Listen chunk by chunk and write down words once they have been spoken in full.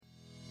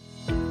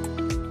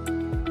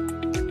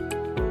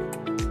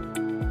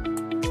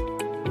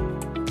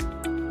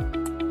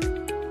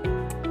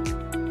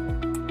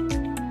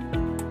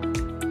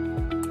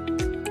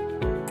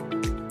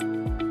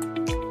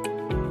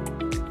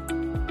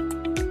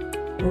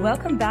Well,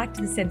 welcome back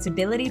to the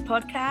Sensibility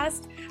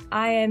Podcast.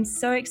 I am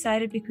so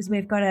excited because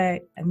we've got an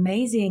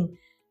amazing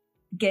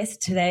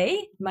guest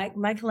today,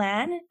 Michael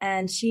Ann,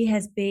 and she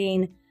has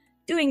been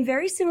doing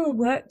very similar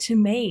work to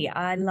me.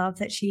 I love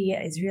that she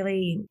is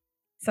really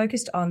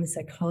focused on the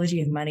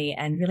psychology of money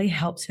and really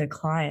helps her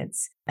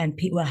clients and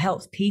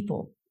helps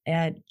people.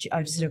 I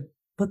just sort of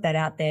put that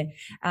out there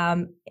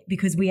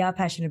because we are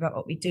passionate about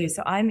what we do.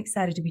 So I'm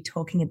excited to be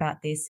talking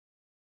about this.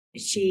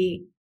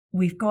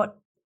 We've got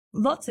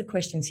lots of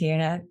questions here,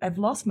 and I've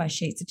lost my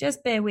sheet, so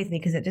just bear with me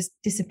because it just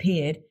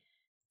disappeared.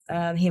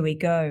 Here we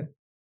go.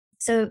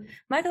 So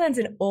Michael Ann's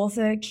an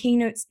author,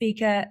 keynote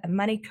speaker, a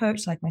money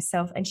coach like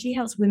myself, and she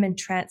helps women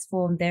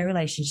transform their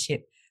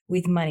relationship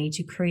with money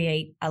to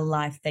create a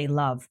life they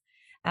love.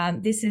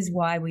 This is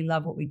why we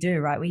love what we do,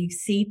 right? We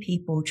see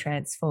people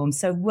transform.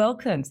 So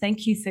welcome.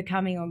 Thank you for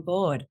coming on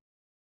board.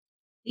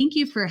 Thank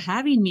you for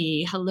having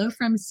me. Hello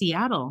from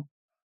Seattle.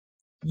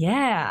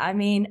 Yeah, I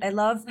mean, I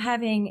love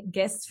having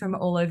guests from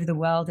all over the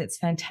world. It's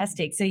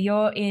fantastic. So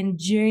you're in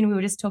June. We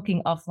were just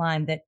talking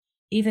offline that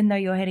even though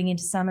you're heading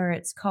into summer,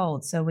 it's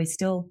cold. So we're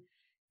still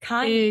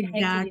kind of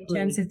connected in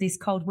terms of this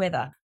cold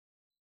weather.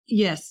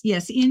 Yes.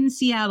 In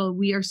Seattle,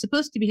 we are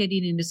supposed to be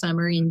heading into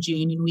summer in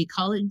June, and we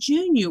call it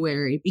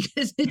January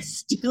because it's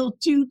still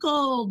too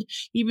cold,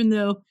 even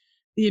though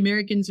the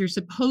Americans are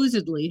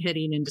supposedly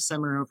heading into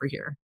summer over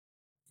here.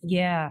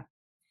 Yeah.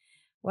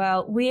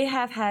 Well, we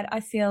have had, I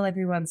feel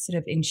everyone's sort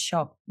of in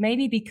shock,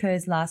 maybe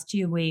because last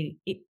year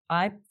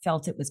I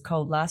felt it was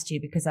cold last year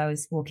because I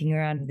was walking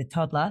around with a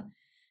toddler,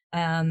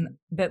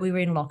 but we were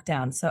in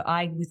lockdown. So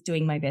I was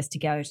doing my best to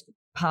go to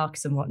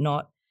parks and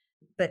whatnot.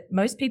 But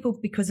most people,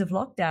 because of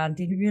lockdown,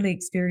 didn't really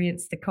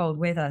experience the cold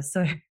weather.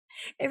 So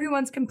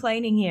everyone's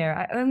complaining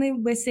here.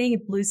 We're seeing a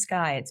blue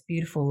sky. It's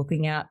beautiful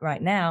looking out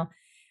right now.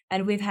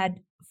 And we've had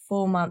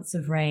 4 months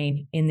of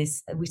rain in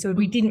this. So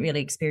we didn't really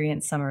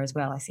experience summer as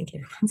well. I think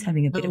everyone's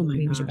having a bit of a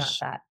cringe about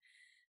that.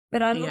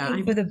 But I'm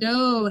looking for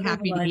so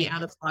happy to be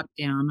out of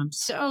lockdown. I'm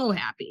so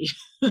happy.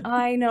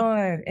 I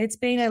know. It's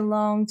been a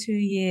long 2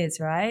 years,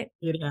 right?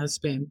 It has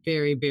been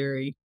very,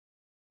 very.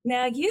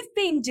 Now, you've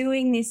been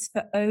doing this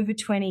for over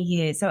 20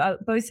 years. So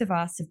both of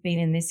us have been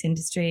in this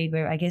industry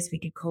where I guess we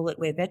could call it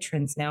we're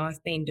veterans now.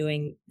 I've been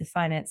doing the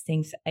finance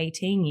thing for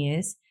 18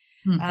 years.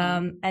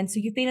 Mm-hmm. And so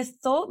you've been a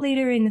thought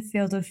leader in the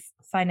field of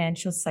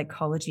financial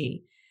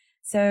psychology.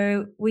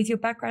 So with your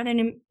background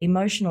in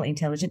emotional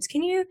intelligence,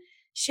 can you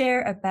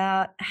share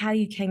about how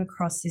you came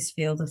across this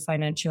field of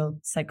financial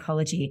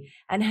psychology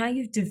and how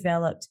you've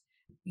developed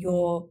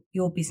your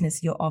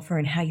business, your offer,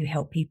 and how you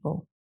help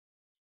people?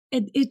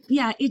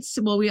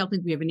 Well, we all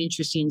think we have an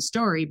interesting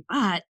story,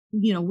 but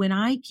when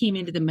I came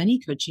into the money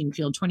coaching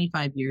field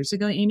 25 years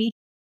ago, Amy,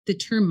 the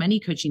term money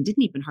coaching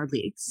didn't even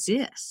hardly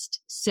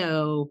exist.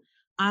 So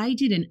I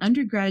did an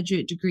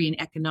undergraduate degree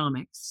in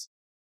economics,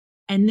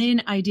 and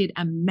then I did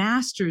a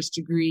master's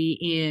degree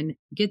in,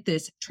 get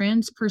this,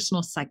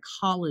 transpersonal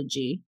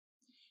psychology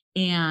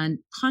and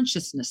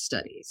consciousness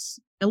studies.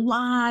 A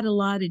lot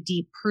of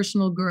deep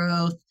personal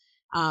growth,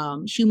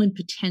 human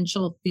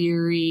potential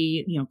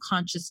theory,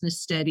 consciousness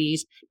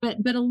studies, but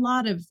a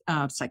lot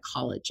of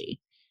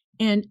psychology.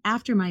 And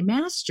after my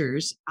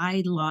master's,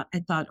 I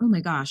thought, oh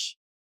my gosh,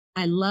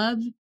 I love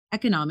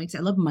economics. I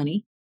love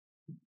money,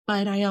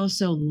 but I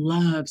also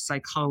love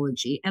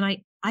psychology. And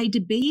I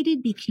debated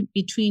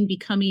between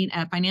becoming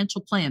a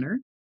financial planner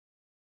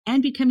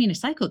and becoming a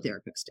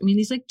psychotherapist. I mean,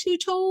 these like two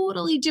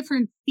totally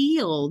different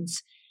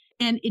fields.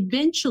 And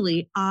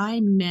eventually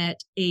I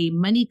met a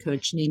money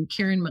coach named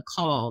Karen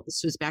McCall.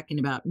 This was back in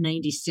about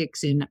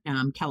 96 in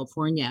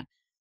California,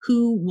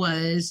 who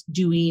was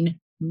doing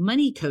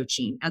money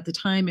coaching. At the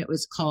time, it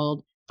was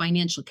called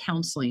financial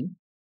counseling.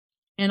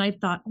 And I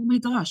thought, oh my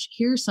gosh,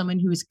 here's someone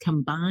who has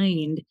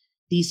combined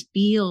these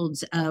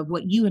fields of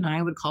what you and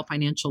I would call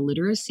financial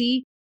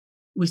literacy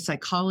with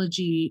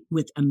psychology,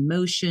 with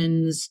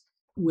emotions,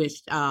 with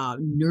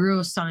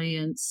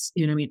neuroscience,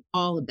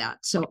 all of that.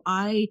 So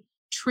I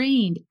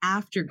trained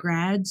after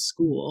grad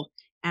school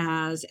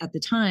as, at the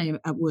time,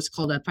 was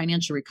called a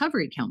financial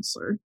recovery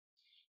counselor.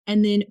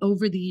 And then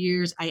over the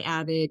years, I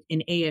added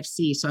an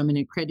AFC. So I'm an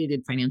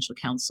accredited financial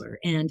counselor.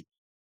 And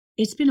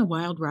it's been a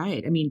wild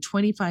ride. I mean,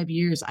 25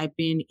 years I've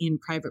been in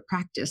private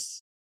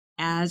practice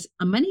as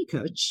a money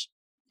coach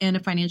and a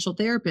financial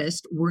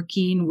therapist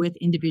working with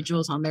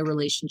individuals on their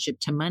relationship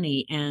to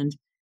money. And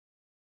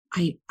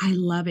I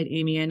love it,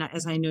 Amy. And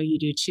as I know you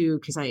do too,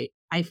 because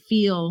I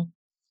feel,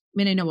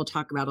 I know we'll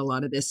talk about a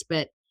lot of this,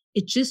 but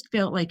it just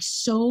felt like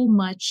so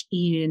much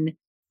in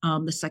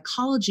the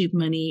psychology of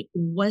money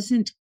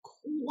wasn't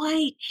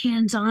quite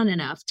hands-on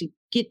enough to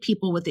get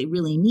people what they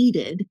really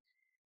needed.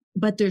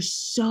 But there's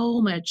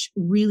so much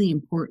really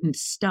important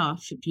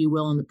stuff, if you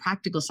will, on the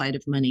practical side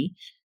of money.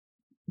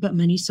 But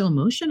money's so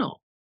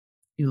emotional,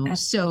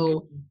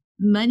 So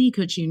money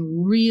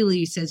coaching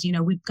really says,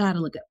 we've got to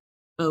look at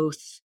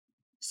both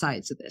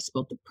sides of this,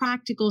 both the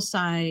practical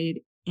side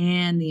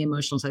and the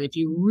emotional side. If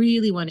you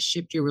really want to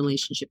shift your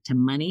relationship to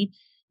money,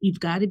 you've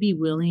got to be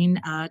willing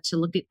to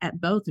look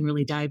at both and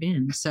really dive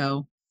in.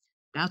 So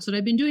That's what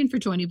I've been doing for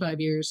 25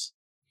 years.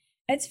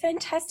 It's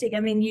fantastic. I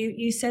mean,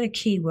 you said a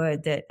key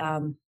word that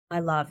I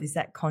love is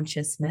that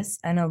consciousness,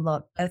 and a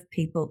lot of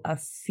people are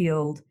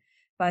fueled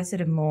by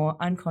sort of more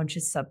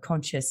unconscious,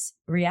 subconscious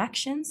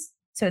reactions.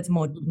 So it's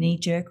more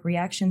knee-jerk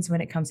reactions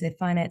when it comes to their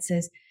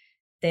finances.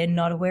 They're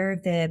not aware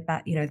of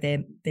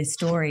their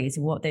stories,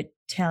 what they're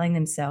telling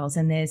themselves,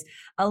 and there's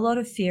a lot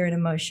of fear and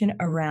emotion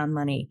around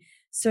money.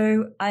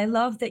 So I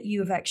love that you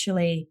have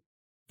actually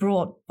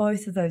brought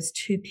both of those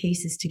two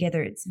pieces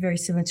together. It's very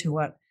similar to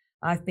what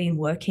I've been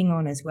working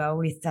on as well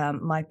with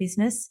my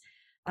business.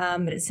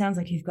 But it sounds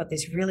like you've got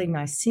this really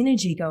nice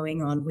synergy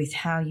going on with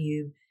how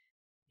you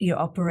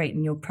operate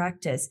in your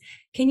practice.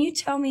 Can you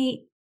tell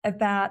me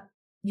about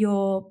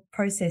your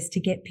process to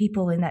get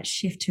people in that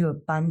shift to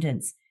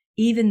abundance,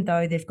 even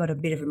though they've got a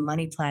bit of a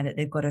money plan that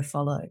they've got to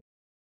follow?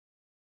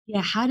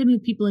 Yeah, how to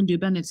move people into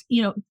abundance.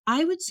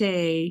 I would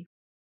say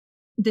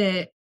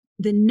that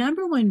the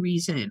number one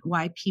reason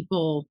why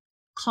people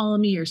call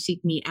me or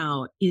seek me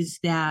out is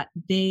that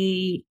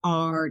they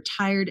are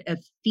tired of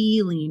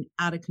feeling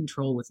out of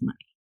control with money.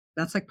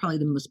 That's like probably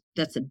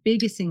that's the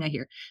biggest thing I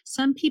hear.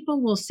 Some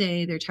people will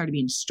say they're tired of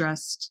being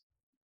stressed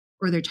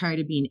or they're tired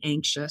of being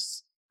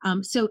anxious.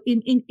 So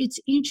it's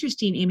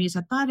interesting, Amy, as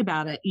I thought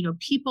about it,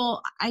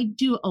 I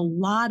do a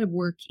lot of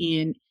work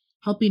in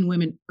helping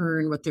women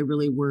earn what they're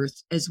really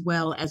worth, as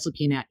well as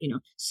looking at,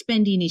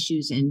 spending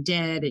issues and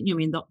debt and,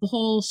 the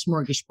whole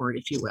smorgasbord,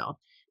 if you will.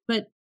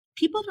 But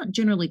people don't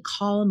generally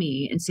call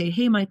me and say,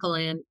 hey, Michael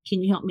Ann,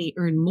 can you help me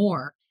earn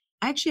more?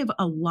 I actually have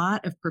a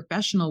lot of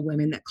professional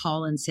women that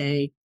call and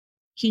say,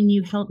 can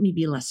you help me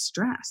be less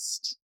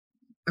stressed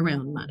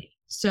around money?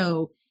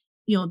 So,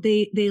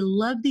 they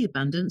love the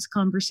abundance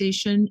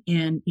conversation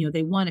and,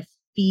 they want to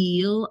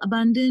feel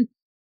abundant,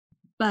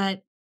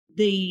 but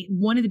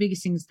one of the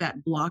biggest things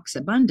that blocks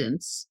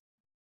abundance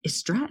is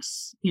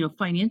stress,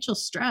 financial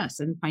stress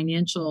and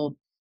financial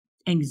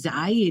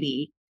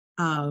anxiety,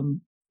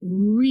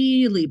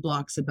 really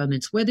blocks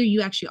abundance, whether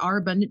you actually are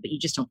abundant, but you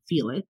just don't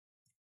feel it.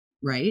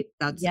 Right.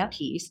 That's the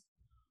piece.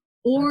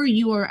 Or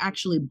you are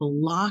actually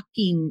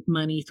blocking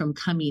money from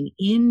coming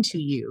into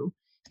you,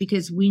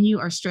 because when you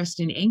are stressed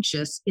and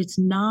anxious, it's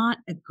not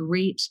a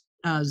great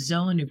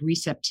zone of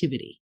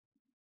receptivity.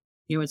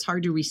 It's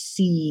hard to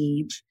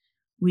receive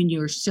when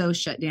you're so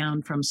shut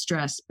down from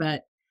stress.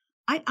 But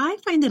I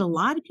find that a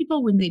lot of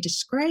people, when they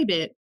describe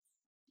it,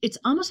 it's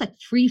almost like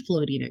free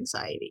floating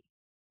anxiety.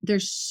 They're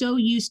so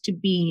used to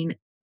being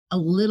a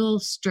little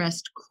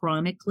stressed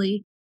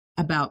chronically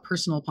about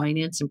personal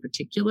finance in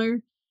particular.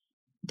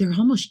 They're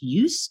almost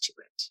used to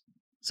it.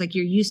 It's like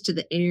you're used to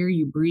the air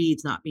you breathe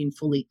not being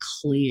fully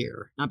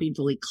clear, not being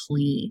fully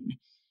clean.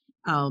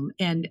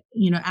 And,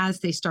 as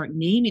they start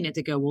naming it,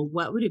 they go, well,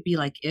 what would it be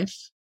like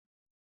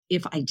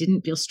if I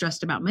didn't feel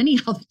stressed about money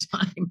all the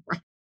time?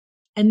 Right?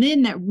 And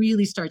then that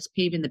really starts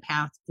paving the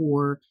path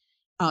for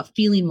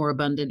feeling more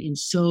abundant in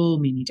so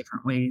many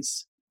different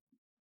ways.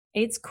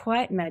 It's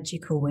quite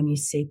magical when you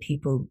see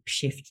people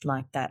shift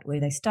like that, where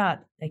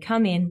they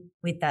come in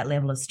with that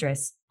level of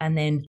stress, and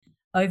then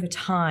over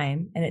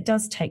time, and it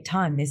does take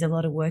time, there's a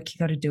lot of work you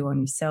got to do on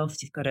yourself.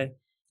 You've got to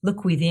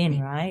look within,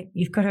 right?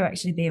 You've got to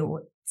actually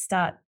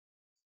start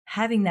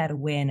having that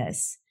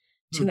awareness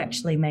to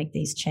actually make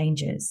these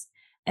changes.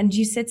 And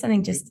you said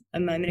something just a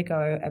moment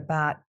ago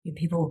about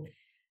people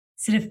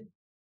sort of,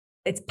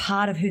 it's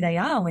part of who they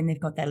are when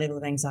they've got that level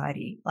of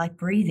anxiety, like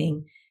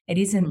breathing. It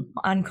is an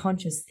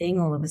unconscious thing.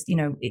 All of us,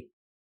 it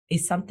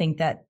is something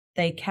that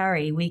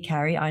we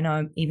carry. I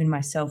know even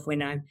myself,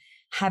 when I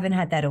haven't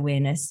had that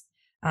awareness,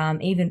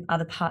 even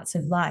other parts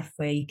of life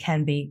where you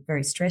can be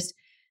very stressed.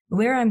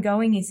 Where I'm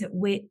going is that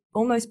we're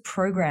almost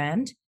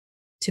programmed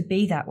to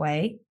be that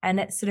way. And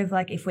it's sort of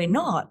like, if we're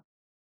not,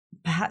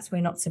 perhaps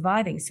we're not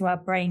surviving. So our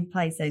brain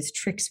plays those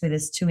tricks with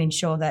us to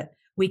ensure that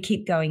we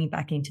keep going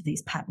back into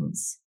these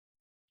patterns.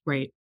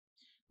 Right.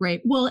 Right.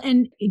 Well,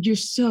 and you're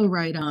so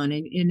right on.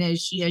 And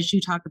as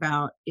you talk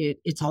about it,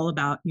 it's all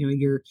about,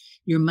 your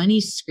money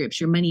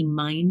scripts, your money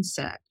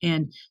mindset.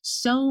 And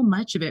so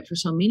much of it for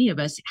so many of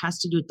us has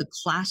to do with the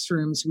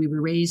classrooms we were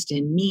raised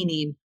in,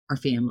 meaning our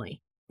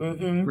family,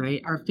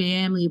 right? Our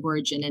family of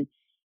origin. And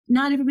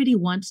not everybody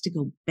wants to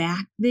go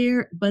back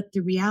there, but the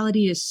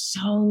reality is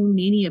so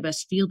many of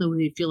us feel the way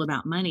we feel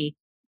about money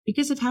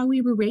because of how we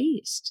were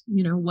raised,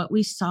 what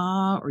we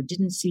saw or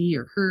didn't see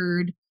or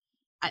heard.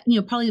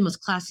 Probably the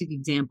most classic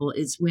example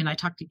is when I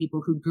talk to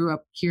people who grew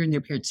up hearing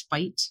their parents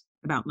fight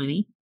about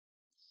money.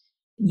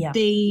 Yeah.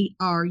 They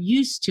are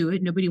used to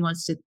it. Nobody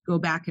wants to go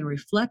back and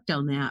reflect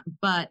on that.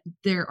 But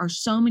there are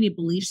so many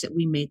beliefs that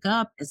we make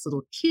up as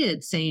little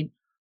kids saying,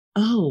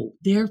 oh,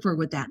 therefore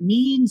what that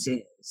means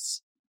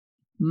is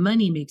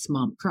money makes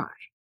mom cry.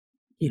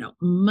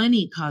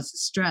 Money causes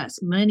stress.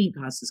 Money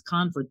causes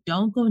conflict.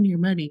 Don't go near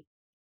money.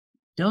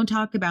 Don't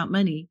talk about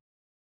money.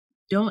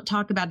 Don't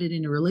talk about it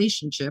in a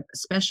relationship,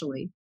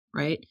 especially,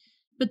 right?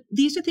 But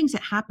these are things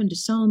that happened to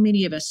so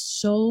many of us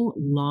so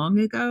long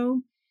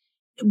ago.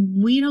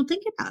 We don't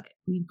think about it.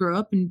 We grow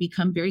up and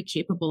become very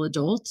capable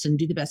adults and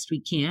do the best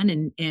we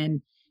can.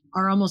 And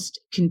are almost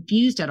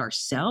confused at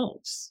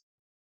ourselves.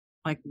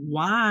 Like,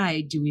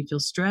 why do we feel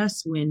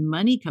stressed when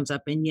money comes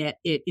up? And yet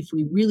if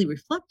we really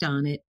reflect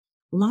on it,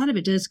 a lot of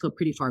it does go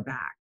pretty far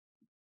back.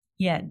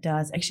 Yeah, it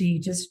does. Actually, you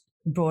just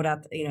brought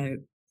up,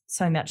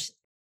 so much.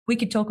 We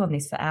could talk on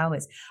this for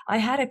hours. I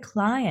had a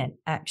client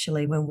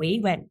actually, when we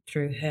went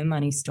through her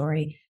money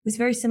story, it was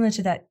very similar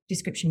to that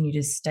description you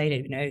just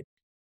stated,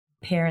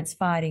 parents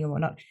fighting and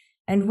whatnot.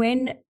 And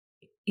when,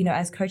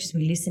 as coaches,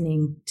 we're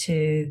listening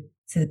to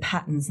the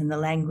patterns and the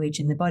language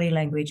and the body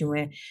language, and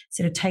we're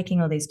sort of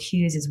taking all these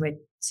cues as we're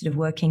sort of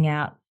working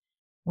out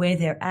where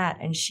they're at.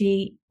 And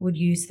she would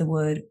use the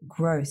word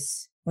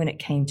gross when it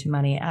came to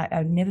money.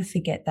 I'll never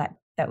forget that.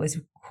 That was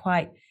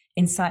quite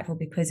insightful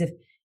because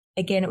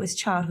again, it was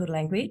childhood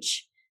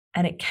language,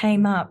 and it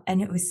came up,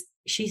 and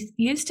she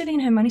used it in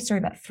her money story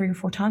about 3 or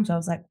 4 times. I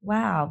was like,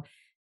 wow.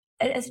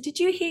 Did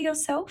you hear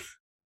yourself?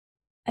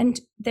 And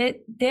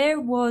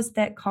there was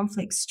that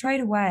conflict straight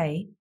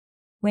away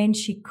when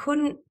she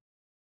couldn't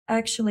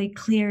actually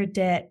clear a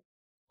debt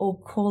or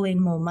call in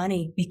more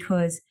money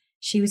because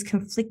she was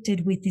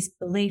conflicted with this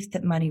belief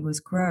that money was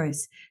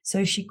gross.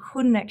 So she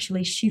couldn't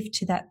actually shift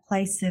to that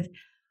place of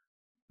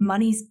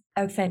money's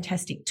a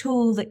fantastic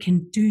tool that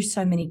can do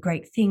so many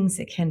great things,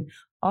 that can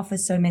offer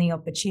so many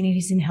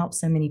opportunities and help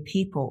so many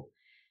people.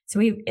 So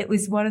it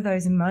was one of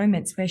those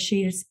moments where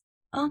she just,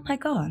 oh my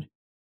God,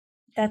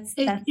 that's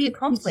the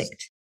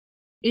conflict.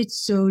 It's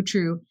so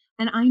true.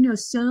 And I know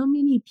so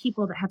many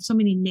people that have so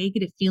many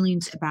negative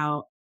feelings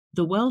about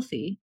the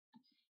wealthy.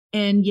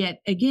 And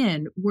yet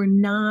again, we're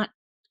not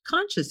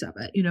conscious of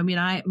it.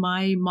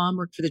 My mom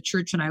worked for the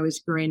church when I was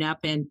growing up,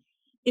 and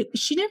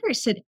she never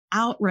said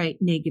outright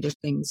negative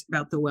things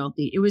about the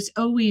wealthy. It was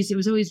always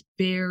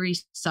very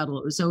subtle.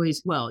 It was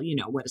always, well,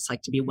 what it's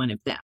like to be one of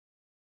them.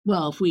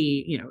 Well, if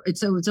we,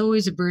 it's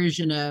always a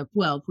version of,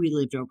 well, if we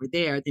lived over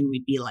there, then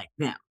we'd be like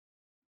them.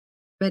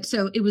 But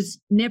so it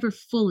was never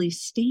fully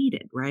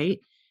stated, right?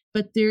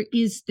 But there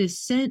is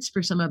this sense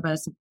for some of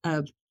us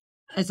of,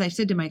 as I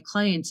said to my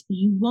clients,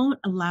 you won't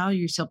allow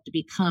yourself to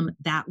become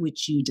that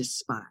which you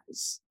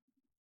despise.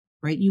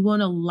 Right? You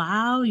won't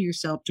allow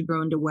yourself to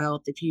grow into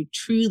wealth if you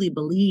truly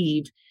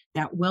believe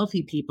that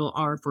wealthy people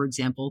are, for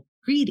example,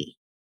 greedy.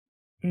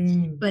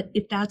 But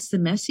if that's the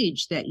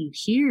message that you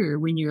hear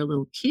when you're a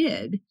little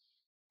kid,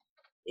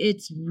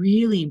 it's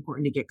really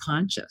important to get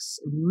conscious,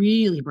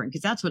 really important,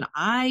 because that's what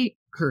I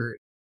heard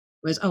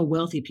was, oh,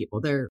 wealthy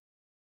people,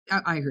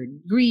 I heard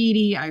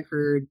greedy. I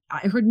heard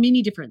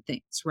many different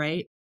things,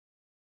 right?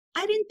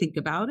 I didn't think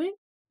about it.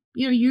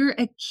 You're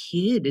a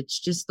kid. It's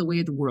just the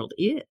way the world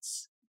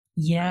is.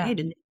 Yeah. Right?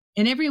 And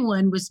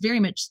everyone was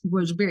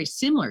very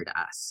similar to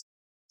us.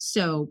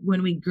 So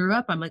when we grew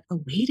up, I'm like,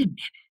 oh, wait a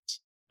minute.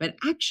 But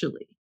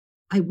actually,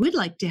 I would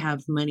like to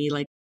have money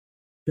like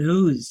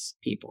those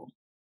people.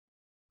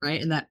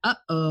 Right. And that, I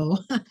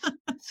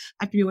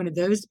have to be one of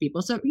those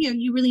people. So,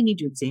 you really need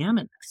to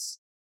examine this.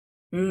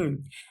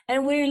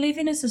 And we live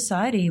in a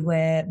society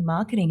where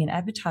marketing and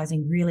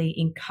advertising really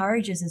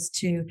encourages us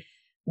to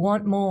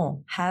want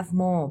more, have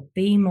more,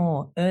 be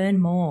more, earn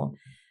more.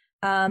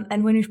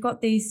 And when we've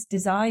got these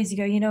desires, you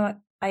go, what,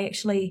 I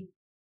actually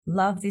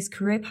love this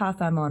career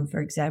path I'm on,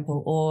 for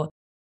example, or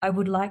I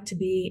would like to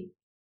be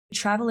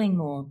traveling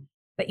more,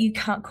 but you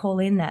can't call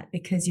in that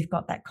because you've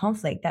got that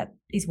conflict. That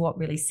is what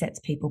really sets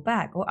people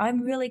back. Or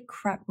I'm really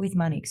crap with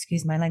money,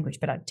 excuse my language,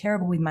 but I'm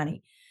terrible with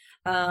money.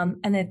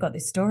 And they've got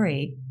this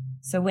story.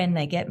 So when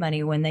they get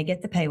money, when they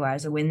get the pay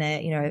rise, or when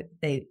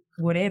they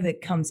whatever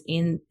comes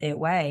in their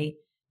way,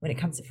 when it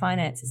comes to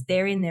finances,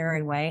 they're in their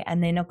own way,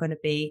 and they're not going to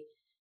be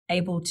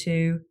able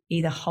to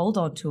either hold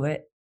on to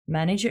it,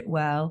 manage it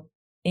well,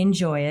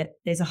 enjoy it.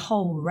 There's a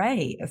whole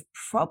array of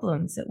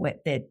problems that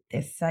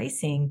they're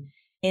facing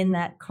in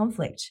that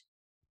conflict.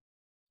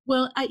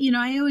 Well, I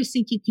always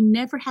think you can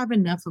never have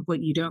enough of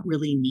what you don't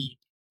really need.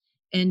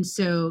 And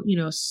so,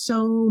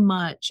 so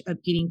much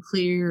of getting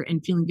clear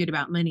and feeling good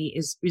about money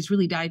is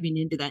really diving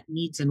into that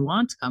needs and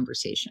wants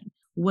conversation.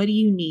 What do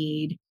you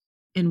need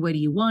and what do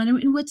you want?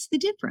 And what's the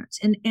difference?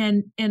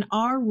 And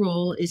our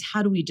role is,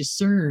 how do we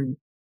discern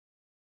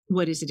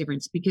what is the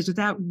difference? Because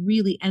without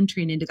really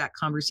entering into that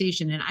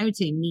conversation, and I would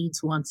say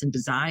needs, wants, and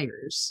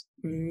desires,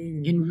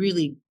 and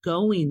really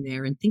going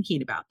there and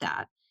thinking about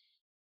that.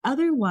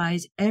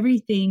 Otherwise,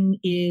 everything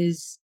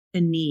is a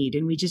need,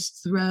 and we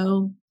just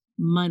throw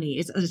money.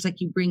 It's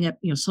like you bring up,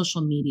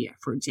 social media,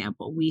 for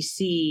example. We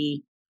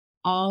see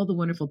all the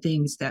wonderful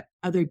things that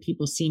other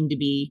people seem to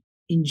be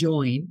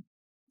enjoying,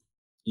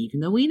 even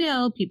though we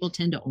know people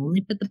tend to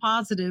only put the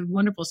positive,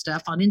 wonderful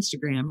stuff on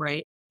Instagram,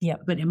 right? Yeah.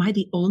 But am I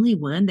the only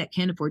one that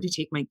can't afford to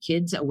take my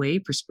kids away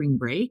for spring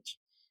break?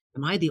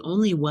 Am I the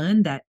only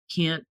one that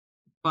can't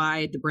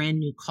buy the brand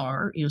new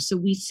car? So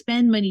we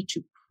spend money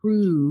to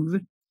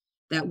prove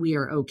that we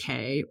are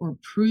okay, or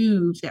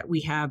prove that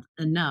we have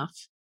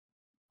enough.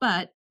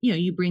 But,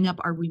 you bring up,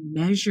 are we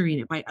measuring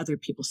it by other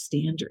people's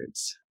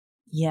standards?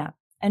 Yeah.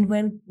 And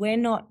when we're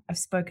not, I've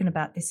spoken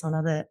about this on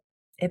other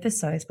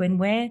episodes, when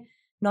we're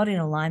not in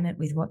alignment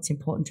with what's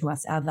important to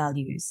us, our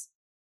values,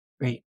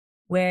 right,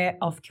 we're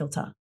off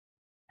kilter.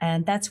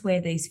 And that's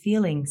where these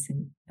feelings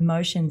and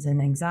emotions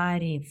and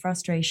anxiety and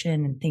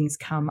frustration and things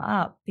come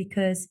up,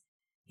 because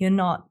you're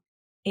not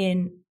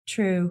in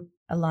true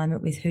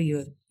alignment with who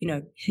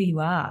you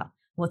are,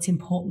 what's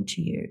important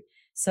to you.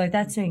 So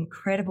that's an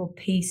incredible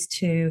piece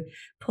to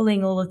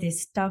pulling all of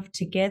this stuff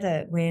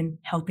together when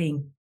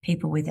helping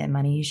people with their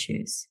money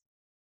issues.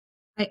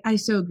 I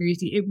so agree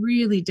with you. It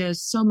really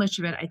does. So much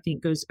of it, I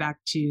think, goes back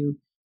to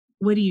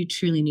what do you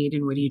truly need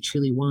and what do you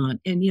truly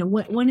want? And,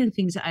 one of the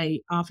things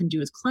I often do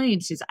with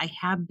clients is I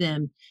have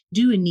them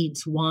do a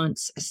needs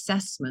wants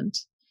assessment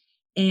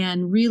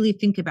and really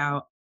think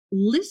about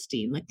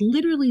listing, like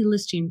literally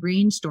listing,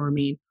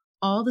 brainstorming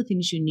all the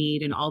things you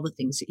need and all the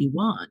things that you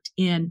want.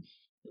 And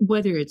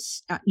whether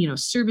it's,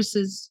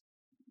 services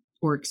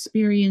or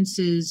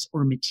experiences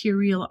or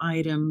material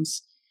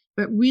items,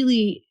 but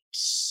really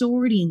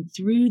sorting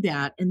through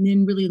that and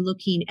then really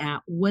looking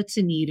at what's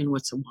a need and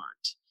what's a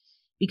want.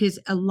 Because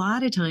a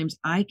lot of times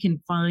I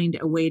can find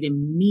a way to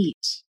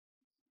meet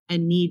a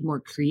need more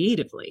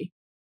creatively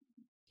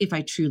if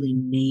I truly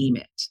name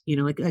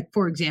it. Like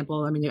for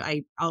example,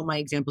 all my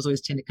examples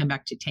always tend to come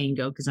back to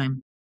tango because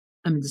I'm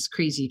this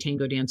crazy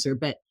tango dancer.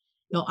 But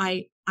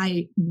I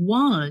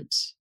want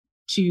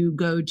to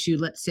go to,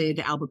 let's say,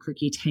 the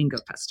Albuquerque Tango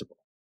Festival.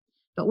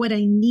 But what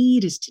I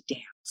need is to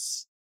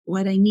dance.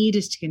 What I need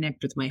is to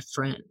connect with my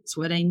friends.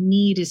 What I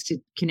need is to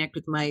connect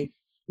with my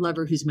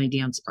lover who's my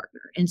dance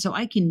partner. And so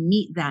I can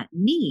meet that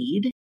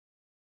need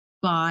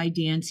by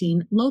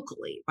dancing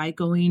locally, by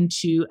going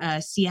to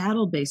a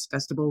Seattle-based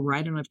festival where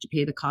I don't have to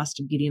pay the cost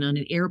of getting on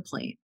an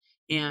airplane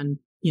and,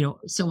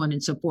 so on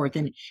and so forth.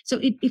 And so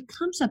it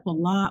comes up a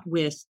lot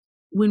with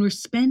when we're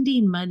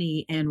spending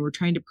money and we're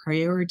trying to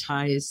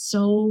prioritize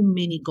so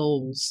many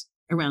goals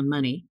around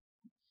money,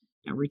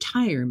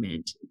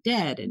 retirement,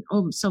 debt, and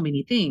so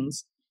many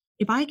things.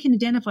 If I can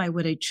identify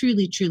what I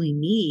truly, truly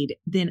need,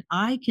 then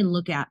I can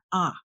look at,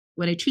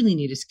 what I truly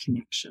need is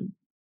connection.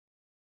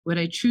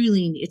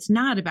 It's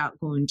not about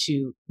going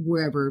to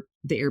wherever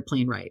the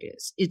airplane ride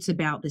is. It's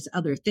about this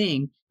other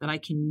thing that I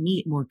can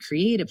meet more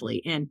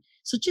creatively. And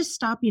so just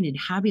stopping and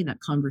having that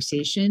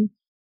conversation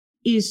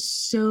is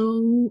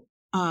so,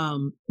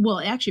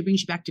 it actually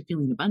brings you back to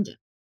feeling abundant,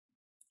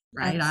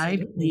 right?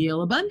 Absolutely. I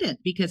feel abundant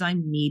because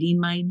I'm meeting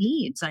my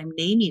needs. I'm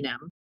naming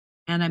them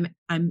and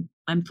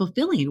I'm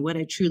fulfilling what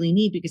I truly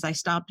need because I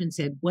stopped and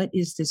said, what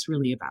is this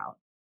really about?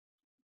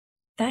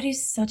 That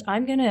is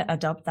I'm going to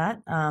adopt that,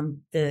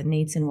 the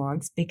needs and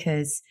wants,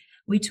 because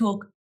we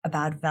talk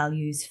about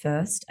values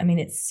first. I mean,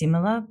 it's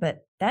similar,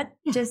 but that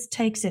just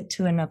takes it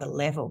to another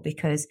level,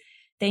 because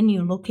then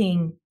you're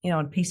looking,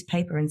 on a piece of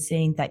paper and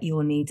seeing that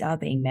your needs are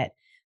being met,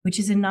 which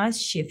is a nice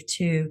shift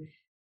to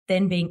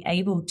then being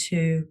able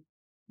to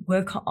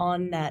work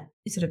on that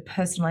sort of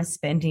personalized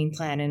spending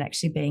plan and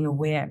actually being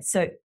aware.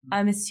 So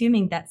I'm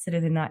assuming that's sort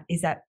of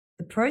is that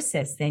the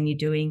process then you're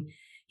doing.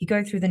 You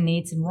go through the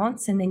needs and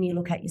wants, and then you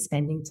look at your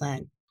spending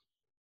plan.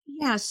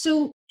 Yeah.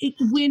 So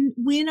when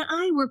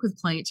I work with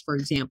clients, for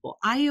example,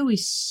 I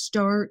always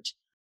start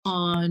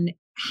on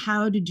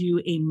how to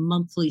do a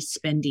monthly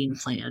spending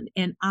plan.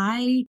 And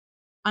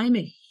I'm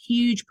a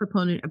huge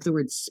proponent of the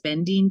word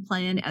spending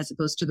plan as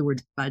opposed to the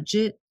word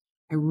budget.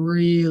 I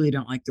really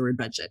don't like the word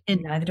budget.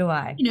 And neither do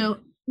I.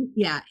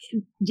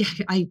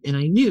 I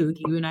knew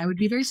you and I would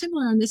be very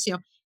similar on this.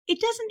 It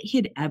doesn't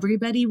hit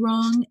everybody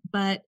wrong,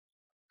 but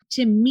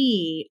to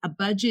me, a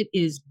budget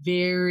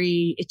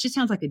it just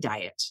sounds like a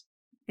diet.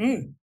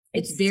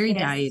 It's very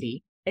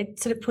diety. It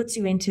sort of puts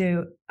you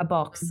into a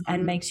box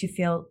and makes you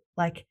feel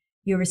like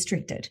you're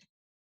restricted.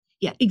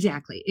 Yeah,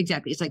 exactly.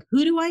 It's like,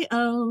 who do I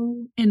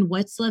owe and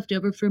what's left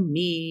over for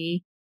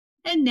me?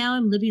 And now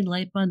I'm living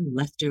life on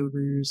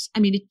leftovers.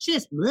 I mean, it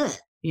just,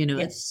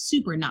 It's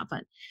super not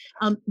fun.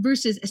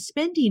 Versus a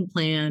spending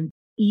plan,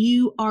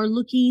 you are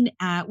looking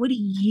at what do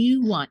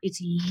you want?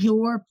 It's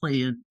your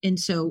plan. And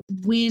so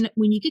when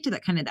you get to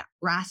that kind of that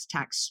brass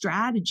tack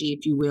strategy,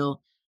 if you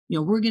will,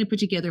 we're going to put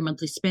together a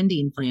monthly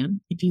spending plan.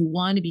 If you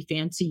want to be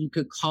fancy, you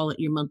could call it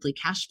your monthly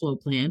cash flow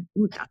plan.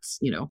 Ooh, that's,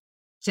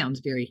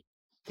 sounds very,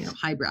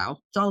 highbrow.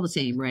 It's all the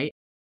same, right?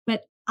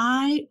 But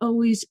I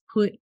always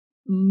put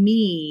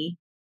my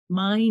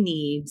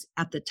needs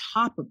at the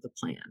top of the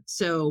plan.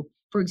 So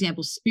for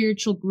example,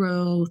 spiritual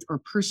growth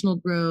or personal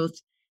growth,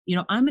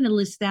 I'm going to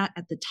list that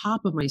at the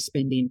top of my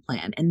spending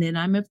plan. And then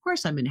I'm going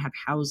to have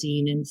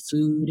housing and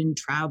food and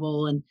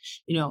travel and,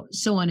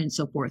 so on and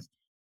so forth.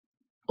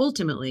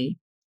 Ultimately,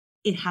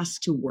 it has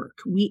to work.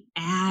 We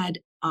add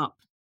up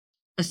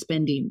a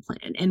spending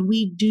plan and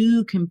we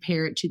do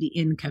compare it to the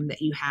income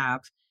that you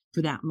have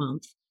for that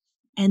month.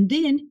 And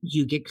then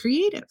you get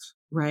creative,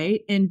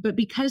 right? But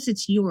because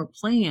it's your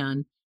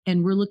plan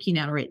and we're looking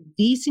at, all right,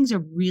 these things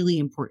are really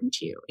important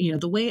to you.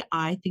 The way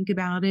I think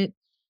about it,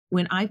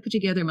 when I put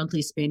together a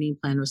monthly spending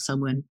plan with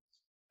someone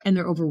and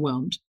they're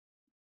overwhelmed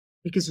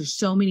because there's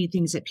so many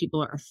things that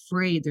people are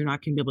afraid they're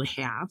not going to be able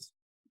to have,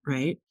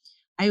 right?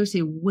 I always say,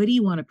 what do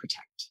you want to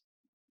protect?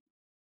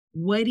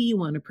 What do you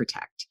want to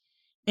protect?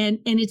 And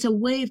it's a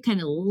way of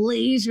kind of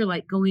laser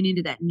like going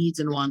into that needs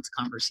and wants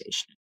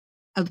conversation.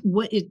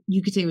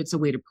 you could say it's a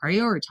way to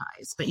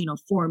prioritize, but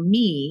for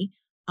me,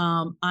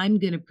 I'm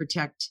going to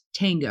protect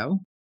Tango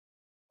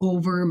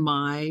over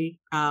my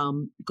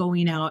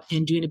going out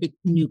and doing a big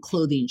new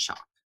clothing shop,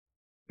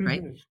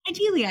 right? Mm-hmm.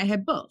 Ideally, I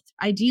have both.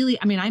 Ideally,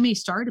 I may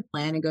start a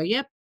plan and go,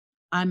 yep,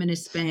 I'm going to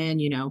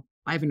spend,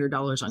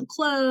 $500 on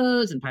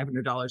clothes and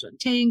 $500 on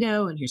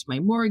Tango, and here's my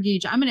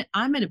mortgage. I'm going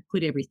to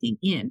put everything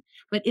in.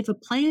 But if a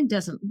plan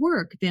doesn't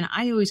work, then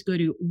I always go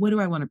to, what do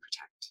I want to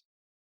protect?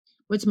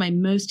 What's my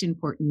most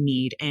important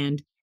need?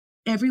 And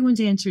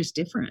everyone's answer is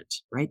different,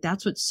 right?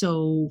 That's what's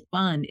so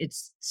fun.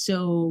 It's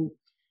so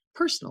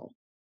personal.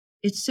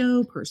 It's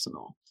so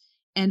personal.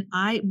 And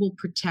I will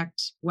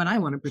protect what I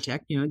want to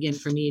protect. Again,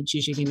 for me, it's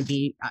usually going to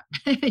be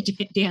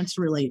dance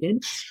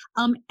related.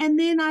 And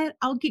then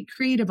I'll get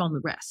creative on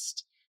the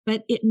rest.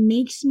 But it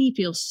makes me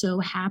feel so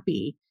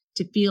happy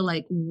to feel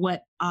like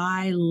what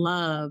I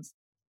love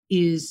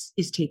is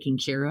taken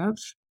care of,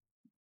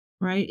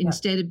 right? Yeah.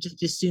 Instead of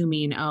just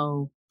assuming,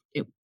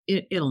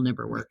 it'll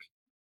never work.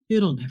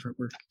 It'll never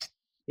work.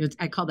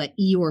 I call that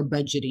Eeyore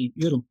budgeting.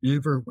 It'll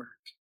never work.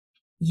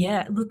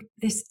 Yeah, look,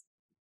 there's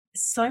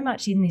so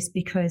much in this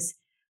because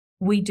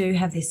we do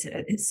have this,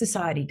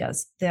 society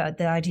does,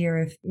 the idea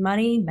of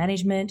money,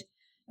 management,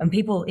 and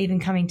people even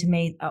coming to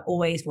me are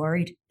always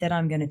worried that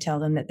I'm going to tell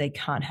them that they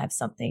can't have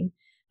something,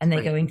 and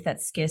they go into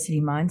that scarcity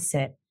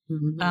mindset.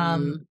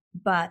 Mm-hmm.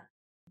 But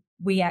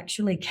we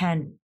actually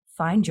can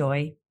find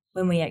joy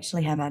when we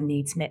actually have our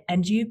needs met.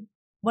 And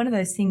one of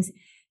those things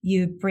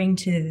you bring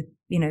to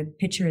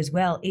picture as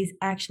well is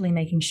actually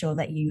making sure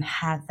that you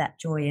have that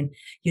joy and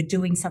you're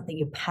doing something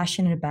you're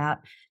passionate about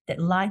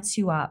that lights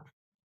you up,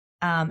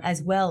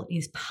 as well,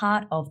 is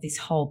part of this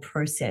whole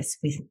process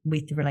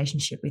with the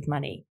relationship with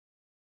money.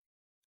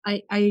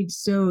 I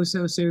so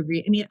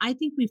agree. I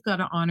think we've got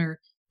to honor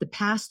the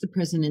past, the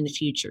present, and the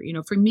future.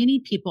 For many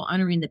people,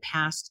 honoring the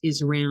past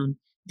is around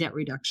debt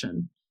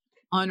reduction.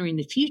 Honoring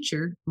the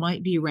future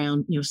might be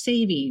around,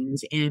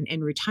 savings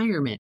and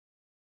retirement.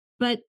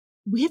 But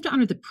we have to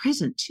honor the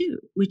present too,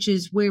 which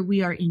is where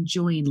we are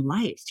enjoying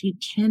life. You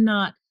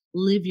cannot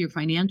live your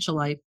financial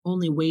life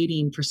only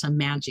waiting for some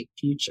magic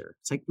future.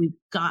 It's like, we've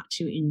got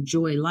to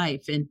enjoy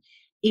life. And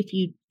if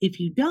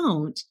you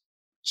don't,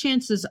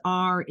 chances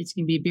are it's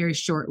going to be very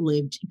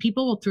short-lived.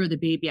 People will throw the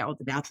baby out with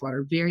the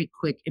bathwater very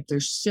quick if they're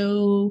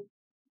so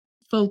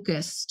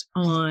focused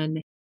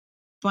on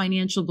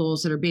financial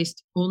goals that are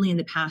based only in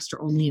the past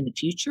or only in the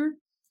future.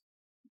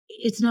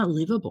 It's not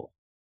livable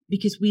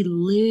because we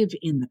live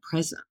in the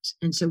present.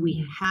 And so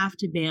we have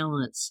to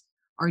balance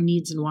our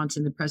needs and wants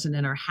in the present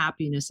and our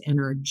happiness and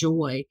our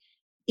joy.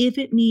 If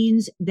it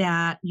means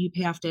that you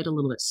pay off debt a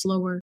little bit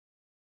slower,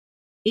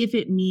 if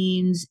it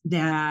means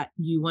that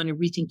you want to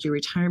rethink your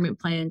retirement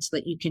plan so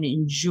that you can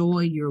enjoy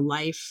your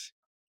life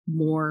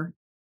more,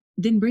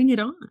 then bring it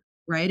on,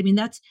 right?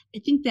 I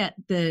think that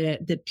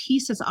the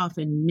piece that's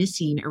often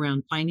missing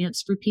around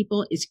finance for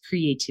people is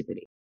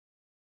creativity.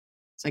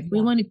 It's like,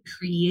 we want to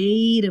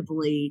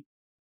creatively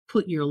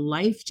put your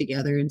life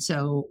together. And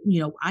so,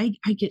 I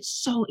get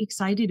so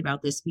excited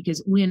about this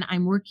because when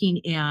I'm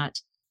working at,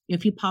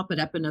 if you pop it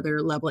up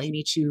another level,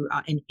 Amy, to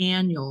an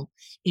annual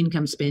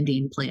income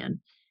spending plan,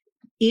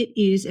 it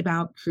is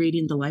about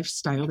creating the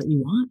lifestyle that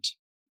you want.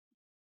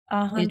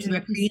 100%. It's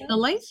about creating the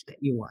life that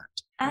you want.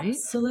 Right?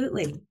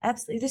 Absolutely.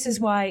 This is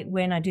why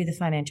when I do the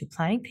financial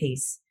planning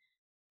piece,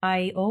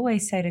 I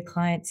always say to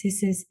clients,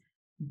 this is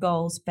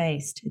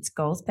goals-based. It's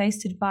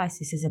goals-based advice.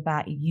 This is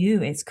about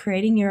you. It's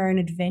creating your own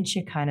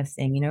adventure kind of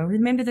thing.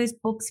 Remember those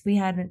books we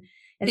had?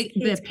 Pick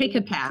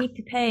a path. Pick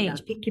a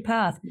page, pick your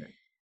path.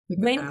 Yeah.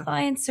 When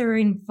clients are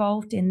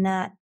involved in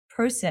that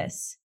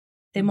process,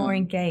 they're more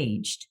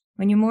engaged.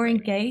 When you're more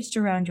engaged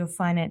around your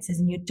finances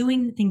and you're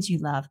doing the things you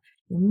love,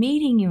 you're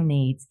meeting your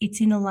needs, it's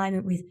in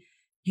alignment with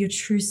your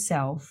true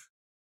self,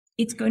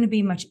 it's going to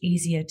be much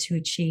easier to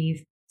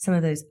achieve some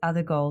of those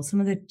other goals,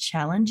 some of the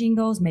challenging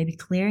goals, maybe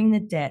clearing the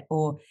debt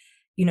or,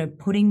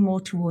 putting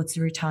more towards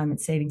the retirement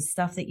savings,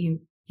 stuff that you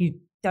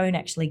don't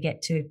actually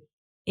get to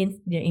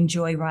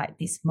enjoy right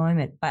this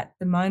moment. But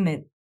the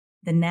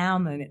now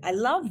moment, I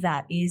love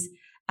that is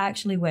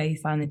actually where you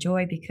find the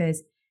joy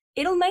because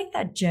it'll make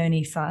that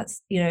journey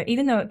fast,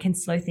 even though it can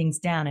slow things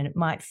down and it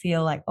might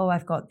feel like,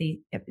 I've got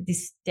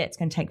this debt's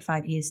going to take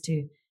 5 years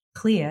to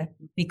clear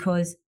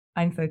because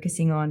I'm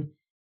focusing on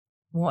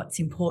what's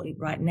important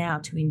right now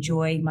to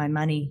enjoy my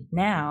money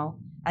now,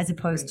 as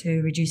opposed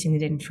to reducing the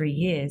debt in 3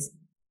 years.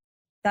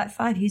 That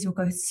 5 years will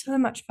go so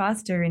much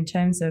faster in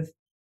terms of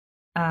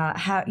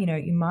how, your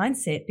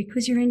mindset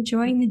because you're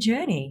enjoying the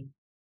journey.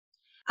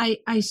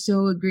 I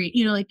so agree.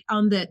 Like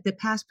on the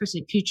past,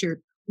 present,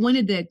 future, one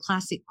of the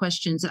classic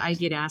questions that I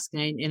get asked,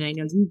 and I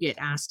know you get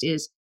asked,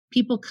 is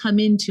people come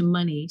into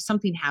money,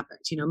 something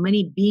happens,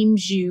 money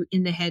beams you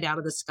in the head out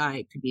of the sky.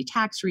 It could be a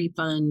tax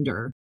refund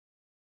or,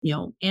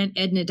 Aunt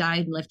Edna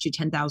died and left you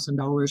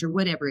 $10,000 or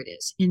whatever it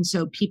is. And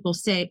so people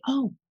say,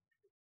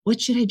 what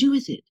should I do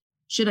with it?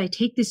 Should I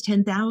take this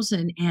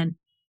 10,000 and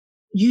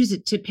use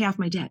it to pay off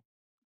my debt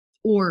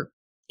or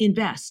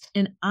invest?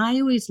 And I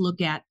always look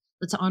at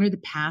Let's honor the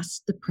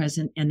past, the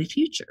present, and the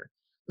future.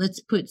 Let's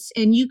put,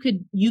 and you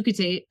could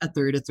say a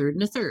third,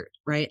 and a third,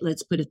 right?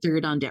 Let's put a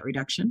third on debt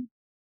reduction.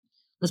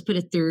 Let's put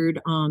a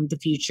third on the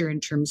future in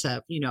terms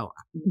of,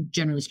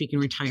 generally speaking,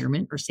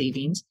 retirement or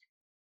savings.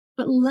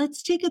 But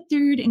let's take a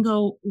third and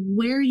go,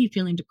 where are you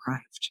feeling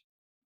deprived?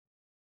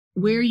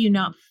 Where are you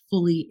not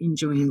fully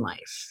enjoying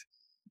life?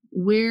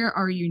 Where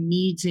are your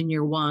needs and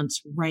your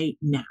wants right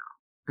now?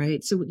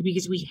 Right. So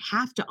because we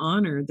have to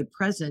honor the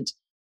present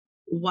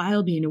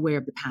while being aware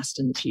of the past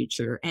and the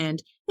future.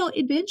 And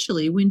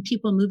eventually when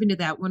people move into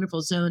that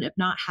wonderful zone of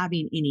not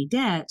having any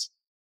debt,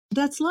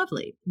 that's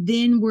lovely.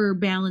 Then we're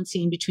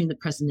balancing between the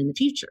present and the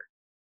future.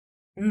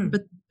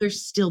 But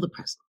there's still the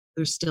present.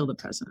 There's still the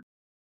present.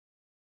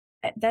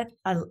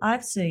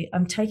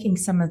 I'm taking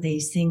some of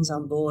these things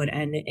on board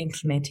and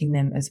implementing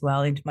them as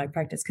well into my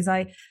practice, because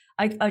I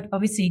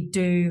obviously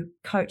do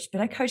coach,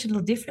 but I coach a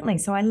little differently.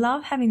 So I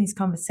love having these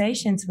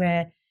conversations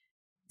where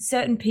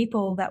certain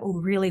people that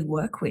will really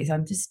work with.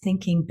 I'm just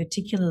thinking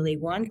particularly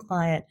one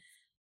client,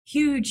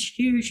 huge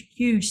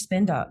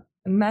spender,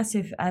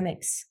 massive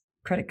Amex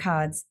credit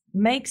cards,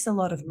 makes a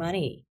lot of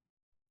money,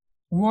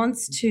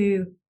 wants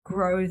to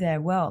grow their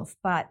wealth,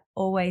 but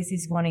always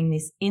is wanting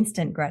this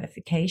instant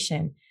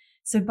gratification.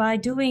 So by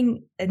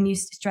doing a new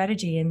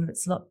strategy, and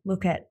let's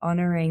look at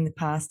honoring the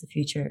past, the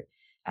future,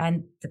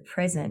 and the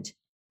present,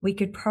 we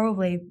could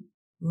probably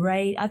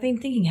I've been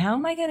thinking, how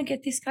am I going to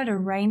get this guy to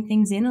rein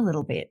things in a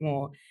little bit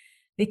more?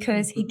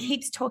 Because he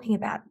keeps talking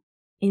about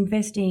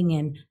investing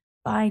and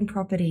buying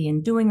property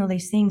and doing all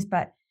these things,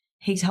 but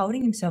he's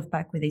holding himself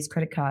back with these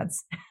credit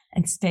cards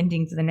and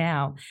spending for the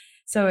now.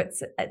 So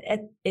it's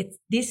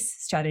this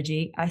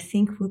strategy, I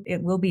think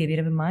it will be a bit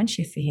of a mind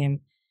shift for him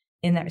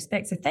in that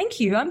respect. So thank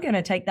you. I'm going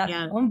to take that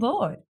on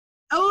board.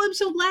 Oh, I'm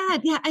so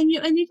glad. Yeah. And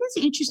it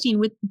is interesting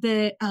with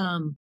the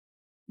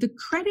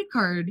credit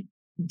card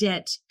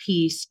debt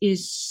piece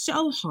is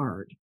so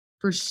hard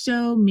for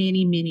so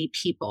many, many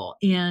people.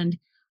 And,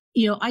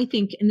 I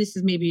think, and this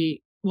is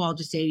maybe, I'll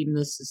just say even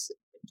this is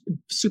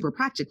super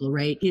practical,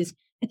 right? Is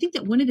I think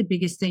that one of the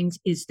biggest things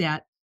is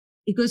that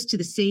it goes to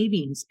the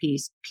savings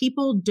piece.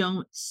 People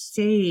don't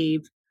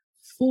save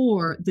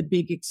for the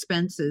big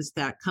expenses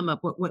that come up,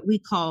 what we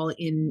call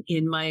in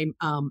my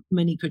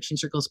money coaching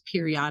circles,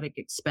 periodic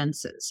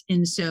expenses.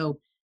 And so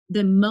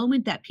the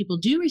moment that people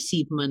do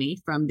receive money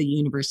from the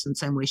universe in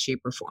some way,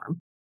 shape, or form,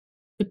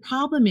 the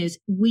problem is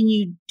when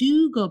you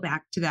do go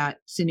back to that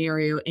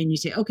scenario and you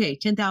say, okay,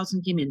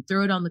 10,000 came in,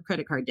 throw it on the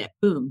credit card debt,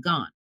 boom,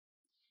 gone.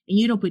 And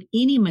you don't put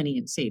any money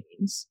in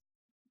savings.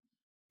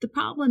 The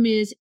problem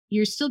is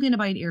you're still going to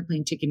buy an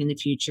airplane ticket in the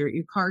future.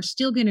 Your car's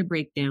still going to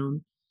break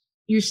down.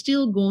 You're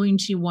still going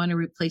to want to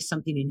replace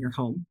something in your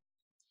home.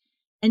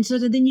 And so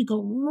then you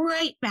go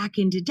right back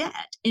into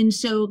debt. And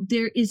so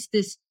there is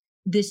this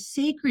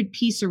sacred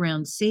piece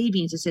around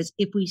savings that says,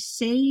 if we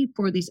save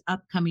for these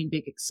upcoming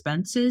big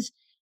expenses,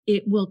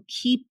 it will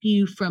keep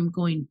you from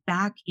going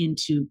back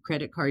into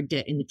credit card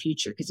debt in the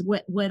future. Because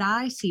what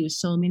I see with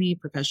so many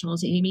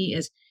professionals, Amy,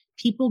 is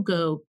people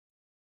go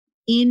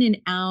in and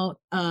out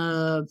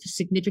of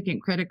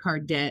significant credit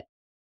card debt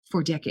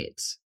for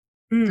decades.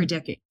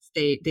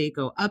 They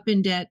go up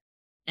in debt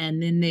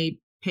and then they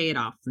pay it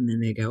off, and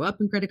then they go up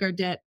in credit card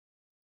debt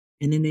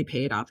and then they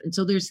pay it off. And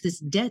so there's this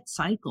debt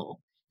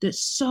cycle that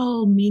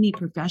so many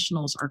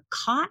professionals are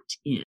caught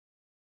in.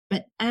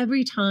 But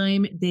every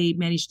time they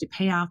manage to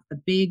pay off a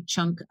big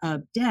chunk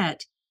of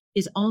debt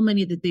is all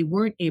money that they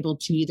weren't able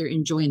to either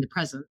enjoy in the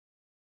present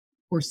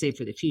or save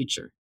for the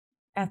future.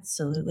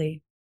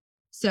 Absolutely.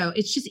 So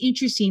it's just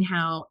interesting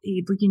how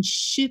if we can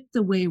shift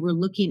the way we're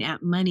looking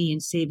at money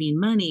and saving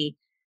money,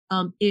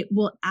 it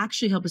will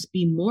actually help us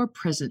be more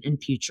present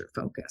and future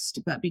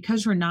focused. But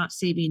because we're not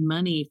saving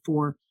money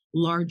for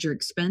larger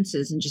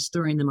expenses and just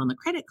throwing them on the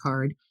credit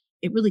card,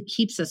 it really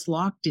keeps us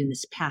locked in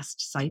this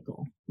past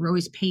cycle. We're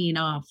always paying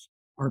off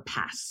our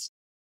past.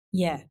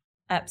 Yeah,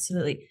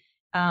 absolutely.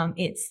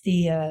 It's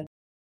the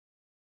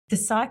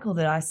cycle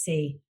that I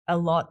see a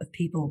lot of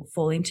people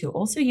fall into.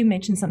 Also, you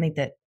mentioned something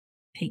that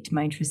piqued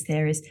my interest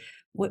there is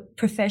what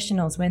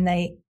professionals, when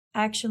they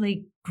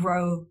actually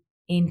grow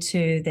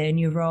into their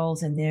new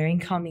roles and their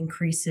income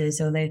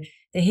increases, or they're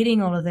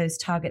hitting all of those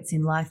targets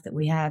in life that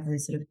we have,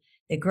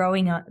 they're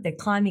growing up, they're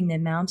climbing their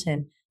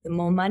mountain, the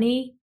more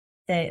money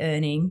they're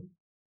earning,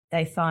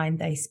 they find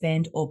they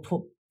spend or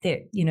put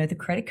their, the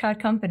credit card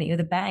company or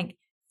the bank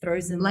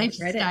throws them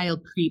lifestyle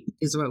creep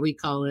is what we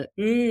call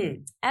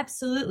it.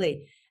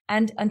 Absolutely.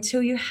 And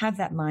until you have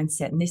that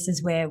mindset, and this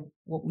is where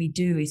what we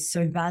do is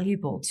so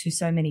valuable to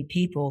so many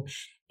people,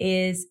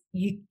 is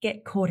you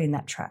get caught in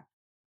that trap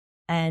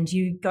and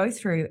you go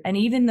through, and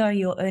even though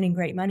you're earning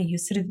great money, you're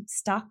sort of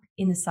stuck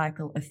in the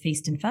cycle of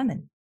feast and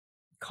famine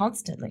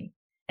constantly.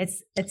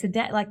 It's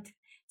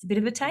a bit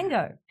of a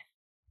tango.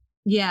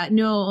 Yeah,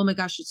 no, oh my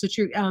gosh, it's so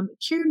true.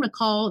 Kieran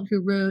McCall,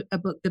 who wrote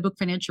the book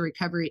Financial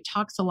Recovery, it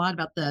talks a lot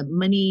about the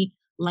money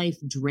life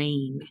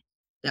drain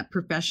that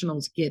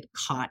professionals get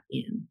caught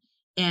in.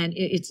 And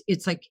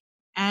it's like,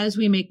 as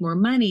we make more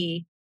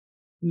money,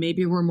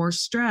 maybe we're more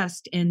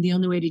stressed, and the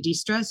only way to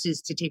de-stress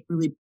is to take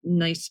really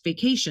nice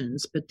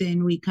vacations. But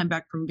then we come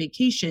back from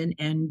vacation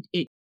and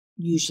it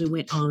usually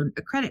went on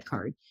a credit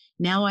card.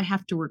 Now I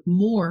have to work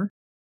more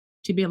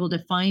to be able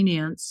to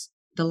finance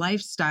the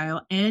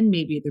lifestyle and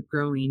maybe the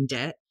growing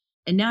debt.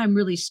 And now I'm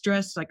really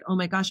stressed, like, oh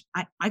my gosh,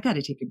 I got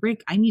to take a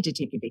break. I need to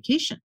take a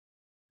vacation.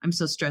 I'm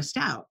so stressed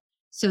out.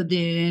 So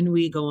then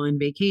we go on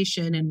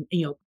vacation, and,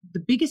 the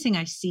biggest thing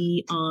I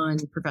see on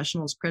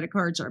professionals' credit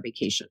cards are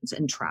vacations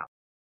and travel.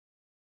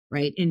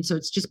 Right. And so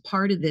it's just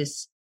part of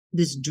this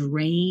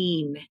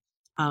drain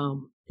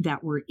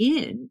that we're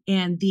in,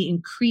 and the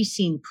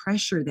increasing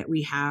pressure that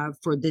we have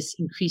for this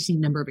increasing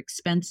number of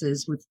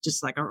expenses with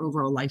just like our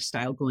overall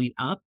lifestyle going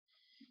up.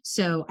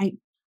 So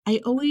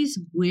I always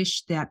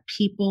wish that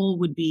people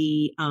would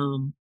be,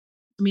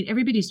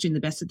 everybody's doing the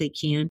best that they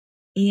can,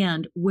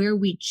 and where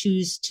we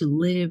choose to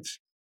live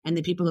and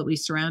the people that we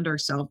surround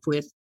ourselves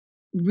with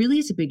really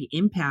is a big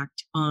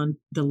impact on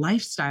the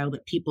lifestyle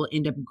that people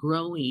end up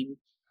growing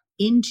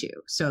into.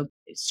 So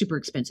super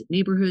expensive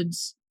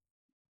neighborhoods.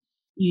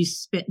 You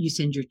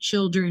send your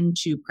children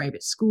to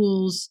private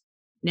schools.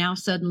 Now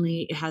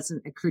suddenly it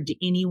hasn't occurred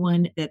to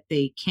anyone that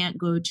they can't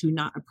go to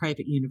not a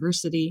private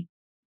university,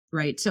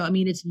 right? So,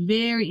 it's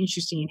very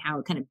interesting how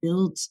it kind of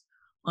builds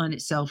on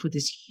itself with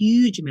this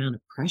huge amount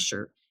of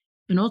pressure.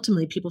 And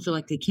ultimately people feel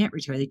like they can't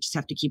retire. They just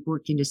have to keep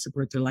working to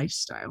support their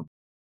lifestyle.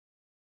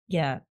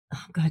 Yeah.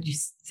 Oh God, you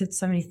said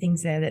so many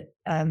things there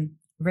that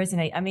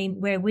resonate.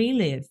 Where we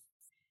live,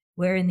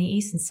 we're in the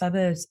eastern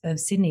suburbs of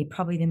Sydney,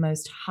 probably the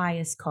most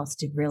highest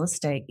cost of real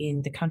estate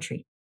in the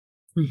country.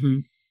 Mm-hmm.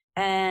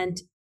 And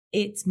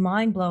it's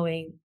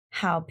mind-blowing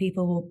how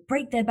people will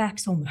break their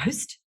backs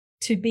almost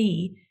to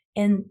be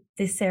in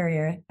this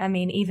area.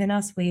 Even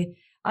us,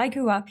 I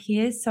grew up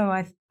here, so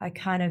I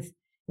kind of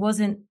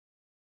wasn't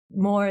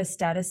more a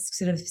status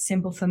sort of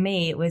symbol for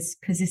me. It was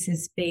because this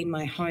has been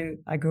my home.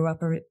 I grew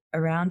up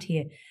around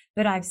here,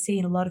 but I've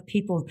seen a lot of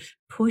people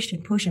push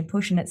and push and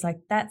push, and it's like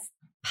that's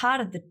part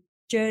of the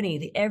journey,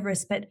 the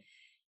Everest. But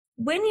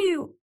when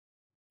you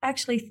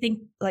actually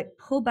think, like,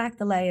 pull back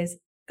the layers,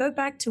 go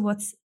back to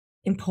what's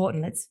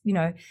important. Let's,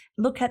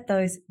 look at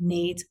those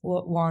needs,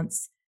 what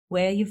wants,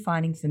 where you're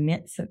finding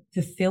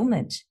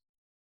fulfillment.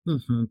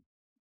 Mm-hmm.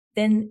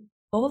 Then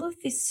all of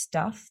this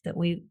stuff that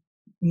we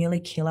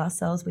nearly kill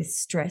ourselves with,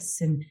 stress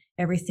and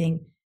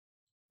everything,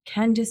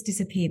 can just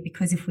disappear,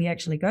 because if we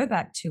actually go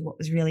back to what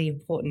was really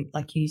important,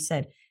 like you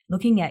said,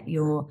 looking at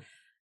your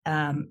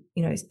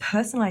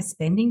personalized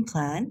spending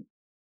plan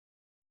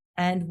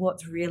and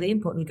what's really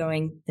important,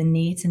 going the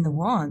needs and the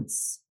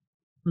wants.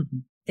 Mm-hmm.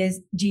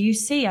 Do you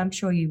see, I'm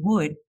sure you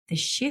would, the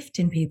shift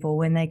in people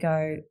when they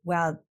go,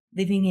 wow,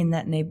 living in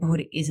that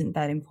neighborhood isn't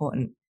that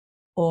important.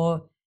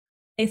 Or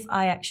if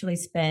I actually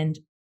spend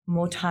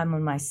more time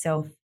on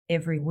myself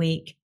every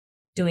week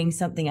doing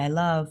something I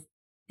love,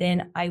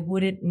 then I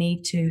wouldn't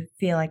need to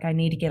feel like I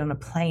need to get on a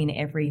plane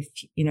every,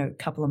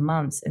 couple of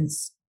months and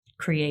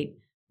create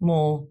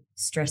more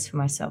stress for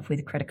myself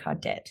with credit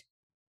card debt.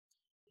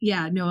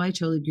 Yeah, no, I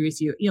totally agree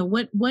with you.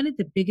 One of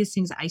the biggest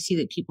things I see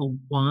that people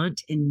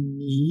want and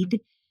need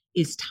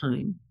is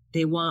time.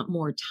 They want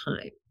more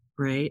time,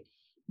 right?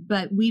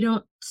 But we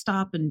don't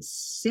stop and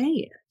say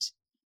it.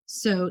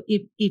 So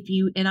if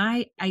you, and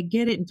I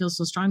get it and feel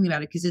so strongly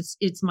about it, because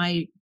it's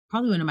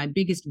probably one of my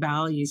biggest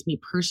values, me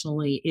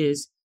personally,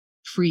 is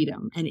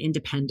freedom and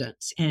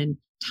independence and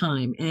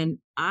time. And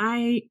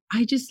I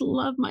just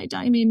love my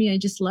time, Amy. I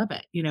just love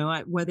it.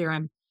 Whether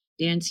I'm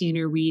dancing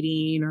or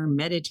reading or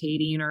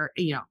meditating or,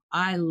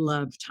 I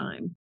love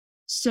time.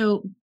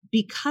 So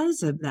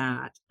because of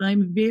that,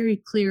 I'm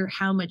very clear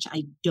how much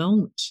I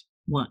don't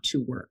want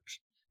to work,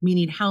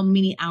 meaning how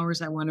many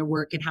hours I want to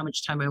work and how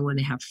much time I want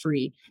to have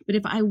free. But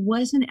if I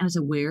wasn't as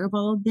aware of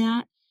all of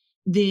that,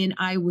 then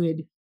I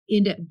would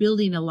end up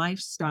building a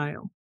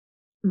lifestyle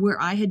where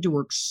I had to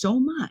work so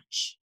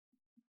much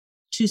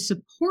to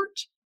support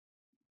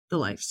the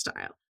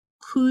lifestyle.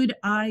 Could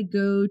I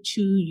go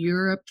to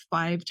Europe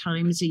 5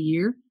 times a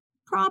year?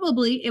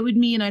 Probably. It would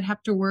mean I'd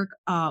have to work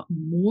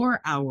more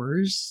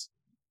hours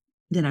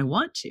than I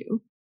want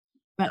to,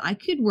 but I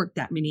could work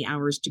that many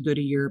hours to go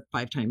to Europe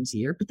 5 times a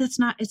year, but it's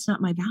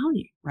not my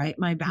value, right?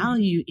 My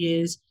value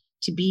is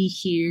to be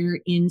here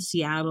in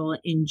Seattle,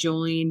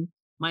 enjoying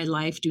my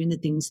life, doing the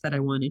things that I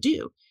want to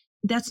do.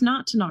 That's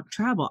not to knock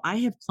travel. I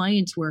have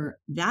clients where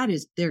that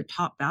is their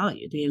top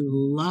value. They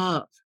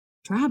love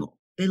travel.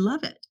 They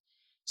love it.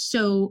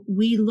 So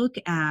we look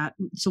at,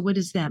 so what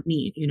does that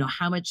mean?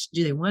 How much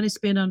do they want to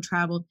spend on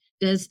travel?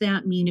 Does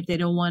that mean if they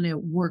don't want to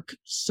work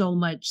so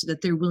much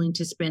that they're willing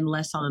to spend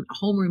less on a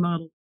home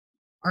remodel?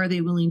 Are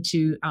they willing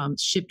to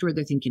shift where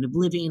they're thinking of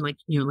living? Like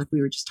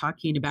we were just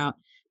talking about.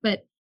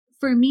 But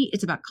for me,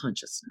 it's about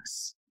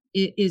consciousness.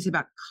 It is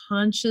about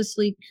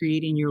consciously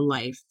creating your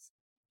life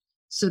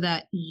so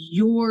that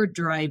you're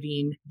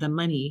driving the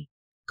money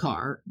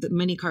car. The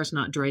money car's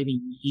not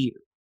driving you.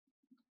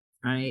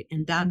 Right.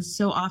 And that's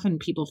so often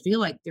people feel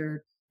like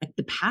they're like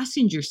the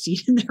passenger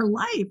seat in their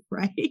life.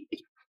 Right.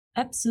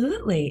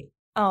 Absolutely.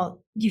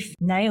 Oh, you've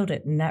nailed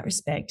it in that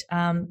respect.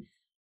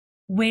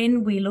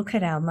 when we look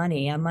at our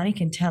money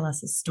can tell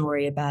us a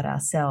story about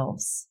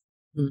ourselves.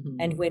 Mm-hmm.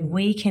 And when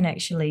we can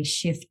actually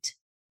shift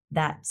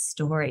that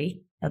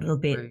story a little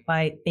bit Right.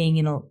 by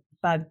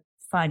by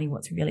finding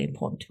what's really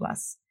important to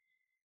us,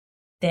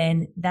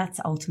 then that's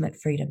ultimate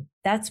freedom.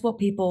 That's what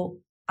people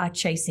are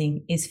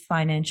chasing, is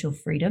financial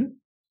freedom.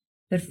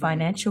 But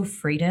financial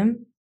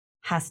freedom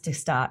has to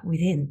start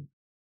within.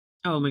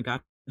 Oh my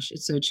gosh,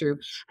 it's so true.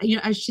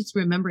 I was just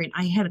remembering,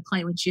 I had a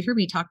client when she heard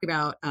me talk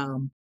about,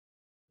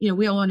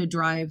 we all want to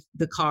drive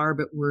the car,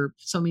 but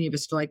so many of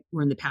us feel like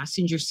we're in the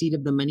passenger seat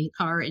of the money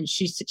car. And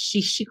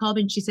she called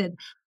me and she said,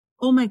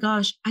 oh my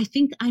gosh, I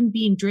think I'm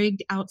being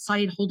dragged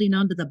outside holding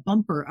onto the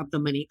bumper of the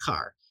money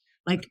car.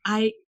 Like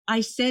I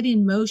set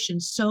in motion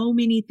so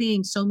many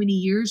things so many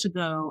years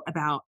ago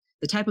about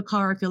the type of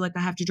car I feel like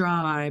I have to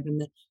drive,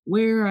 and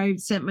where I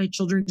sent my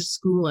children to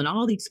school, and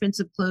all the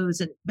expensive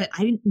clothes. But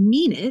I didn't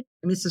mean it.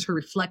 And this is her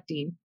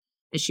reflecting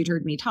as she'd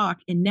heard me talk.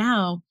 And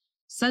now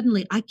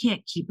suddenly I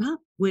can't keep up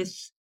with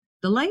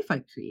the life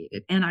I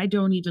created, and I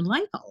don't even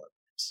like all of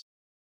it.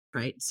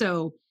 Right.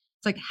 So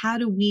it's like, how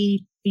do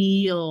we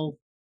feel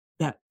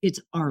that it's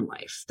our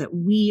life, that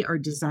we are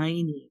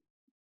designing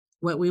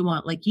what we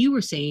want, like you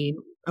were saying,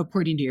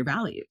 according to your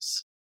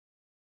values?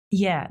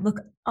 Yeah. Look,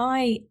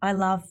 I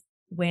love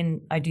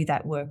when I do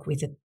that work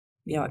with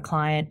a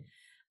client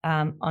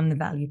on the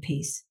value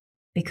piece,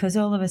 because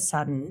all of a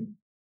sudden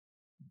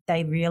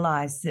they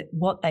realize that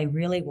what they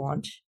really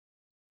want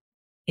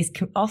is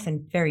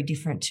often very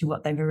different to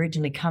what they've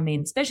originally come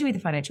in, especially with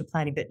the financial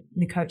planning. But in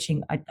the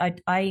coaching,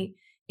 I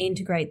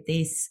integrate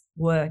this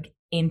work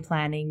in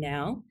planning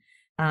now.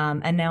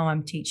 And now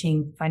I'm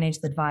teaching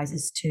financial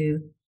advisors to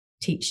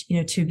teach,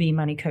 to be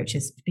money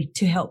coaches,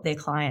 to help their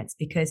clients,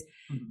 because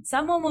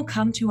someone will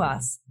come to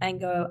us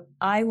and go,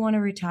 I want to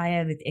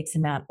retire with X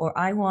amount, or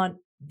I want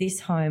this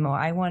home, or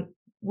I want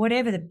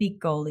whatever the big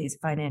goal is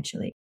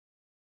financially.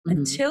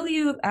 Until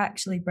you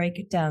actually break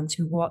it down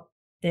to what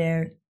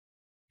their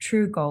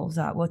true goals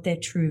are, what their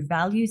true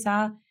values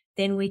are,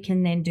 then we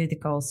can then do the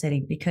goal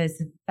setting, because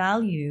the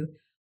value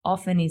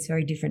often is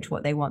very different to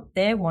what they want.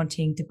 They're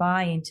wanting to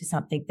buy into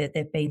something that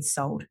they've been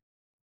sold.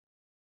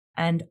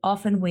 And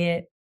often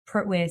we're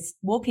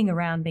walking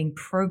around being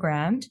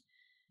programmed.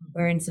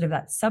 We're in sort of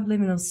that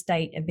subliminal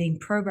state of being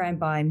programmed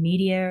by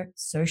media,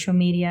 social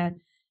media,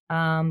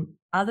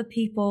 other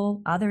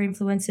people, other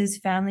influencers,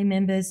 family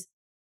members,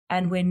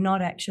 and we're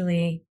not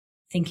actually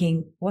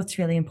thinking, what's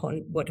really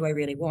important? What do I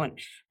really want?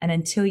 And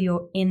until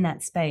you're in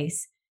that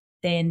space,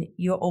 then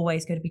you're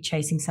always going to be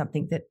chasing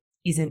something that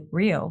isn't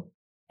real,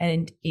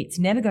 and it's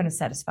never going to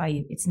satisfy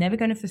you. It's never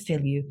going to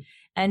fulfill you.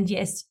 And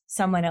yes,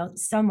 someone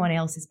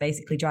else is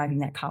basically driving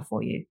that car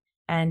for you.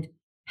 And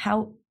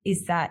how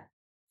is that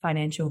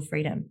financial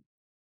freedom?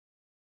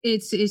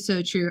 It's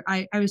so true.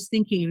 I was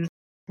thinking,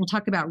 we'll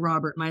talk about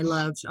Robert, my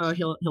love. Oh,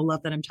 he'll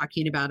love that I'm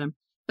talking about him.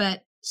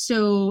 But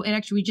so, and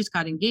actually we just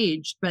got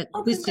engaged, but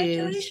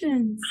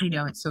congratulations. I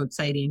know, it's so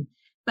exciting.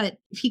 But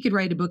if he could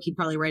write a book, he'd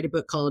probably write a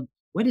book called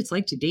What It's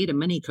Like to Date a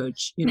Money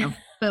Coach,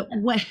 but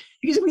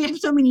because we have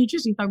so many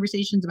interesting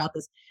conversations about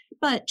this.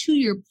 But to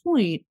your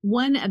point,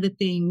 one of the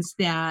things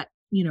that,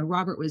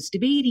 Robert was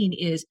debating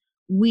is,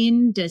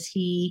 when does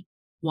he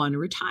want to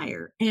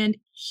retire? And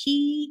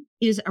he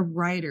is a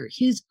writer.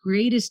 His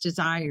greatest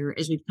desire,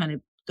 as we've kind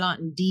of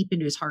gotten deep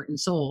into his heart and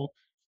soul,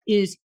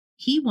 is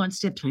he wants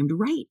to have time to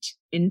write.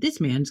 And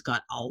this man's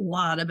got a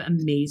lot of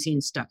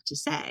amazing stuff to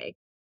say.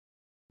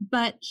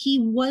 But he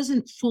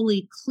wasn't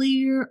fully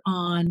clear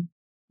on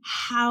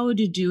how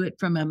to do it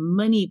from a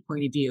money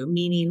point of view,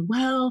 meaning,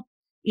 well,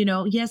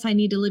 yes, I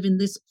need to live in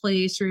this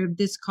place, or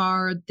this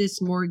car, or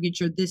this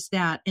mortgage, or this,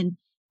 that. And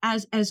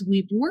as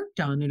we've worked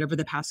on it over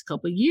the past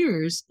couple of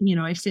years,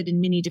 I've said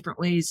in many different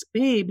ways,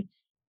 babe,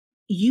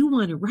 you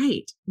want to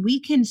write.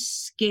 We can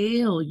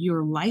scale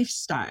your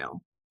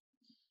lifestyle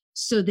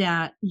so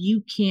that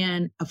you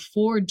can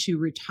afford to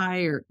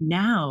retire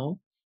now.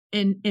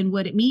 And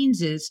what it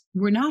means is,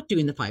 we're not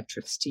doing the 5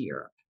 trips to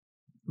Europe,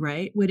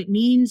 right? What it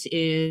means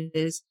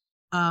is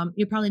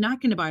you're probably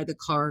not going to buy the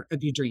car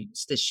of your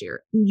dreams this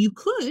year. You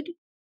could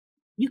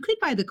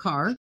buy the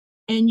car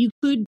and you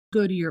could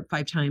go to Europe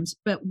 5 times.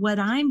 But what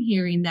I'm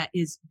hearing that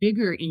is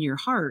bigger in your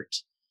heart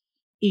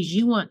is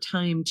you want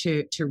time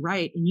to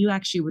write, and you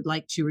actually would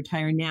like to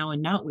retire now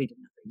and not wait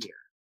another year,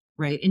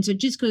 right? And so it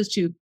just goes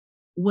to,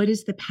 what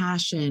is the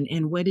passion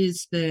and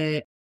what's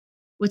the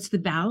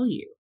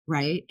value,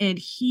 right? And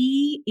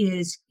he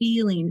is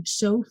feeling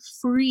so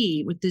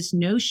free with this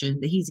notion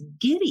that he's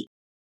giddy,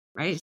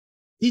 right?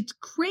 It's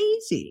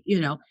crazy,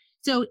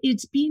 So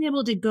it's being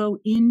able to go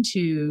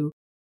into,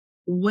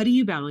 what do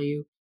you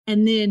value?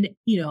 And then,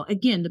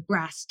 again, the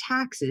brass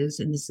taxes,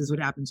 and this is what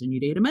happens when you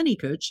date a money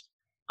coach.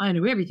 I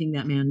know everything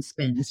that man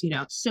spends,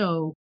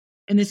 So,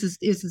 and this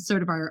is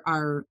sort of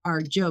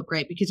our joke,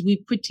 right? Because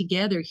we put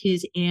together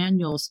his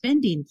annual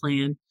spending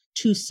plan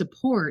to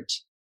support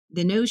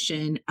the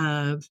notion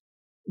of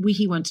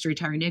he wants to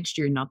retire next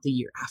year, not the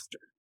year after.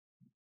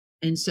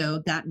 And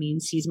so that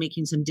means he's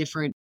making some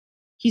different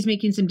he's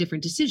making some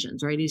different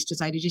decisions, right? He's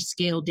decided to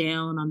scale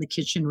down on the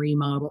kitchen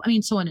remodel. I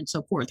mean, so on and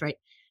so forth, right?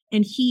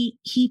 And he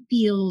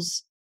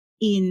feels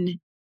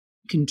in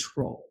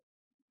control.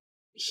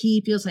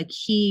 He feels like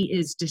he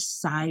is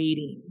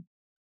deciding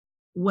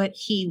what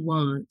he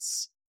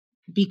wants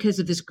because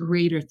of this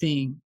greater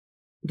thing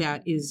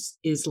that is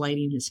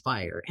lighting his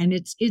fire. And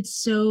it's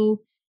so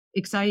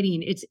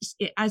exciting. It's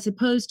as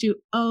opposed to,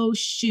 oh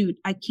shoot,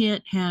 I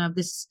can't have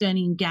this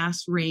stunning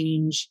gas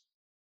range,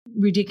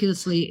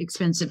 ridiculously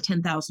expensive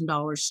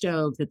 $10,000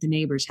 stove that the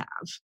neighbors have,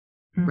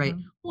 right?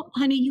 Well,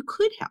 honey, you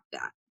could have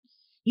that.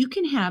 You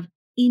can have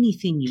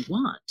anything you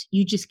want.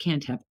 You just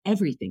can't have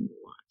everything you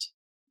want,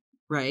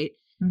 right?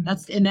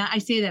 I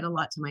say that a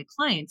lot to my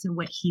clients. And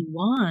what he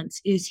wants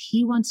is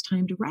he wants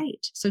time to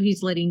write. So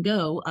he's letting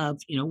go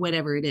of,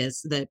 whatever it is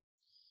that,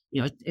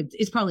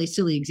 it's probably a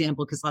silly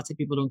example because lots of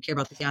people don't care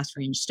about the gas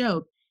range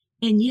stove.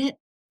 And yet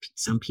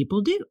some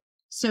people do.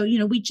 So,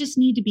 we just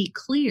need to be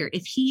clear.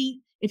 If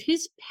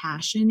his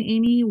passion,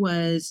 Amy,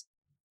 was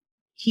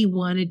he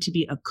wanted to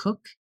be a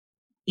cook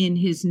in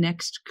his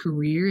next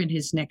career, in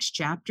his next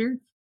chapter,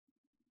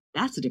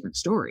 that's a different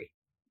story.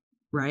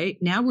 Right?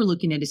 Now we're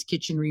looking at his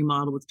kitchen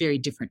remodel with very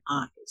different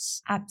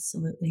eyes.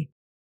 Absolutely.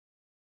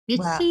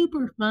 It's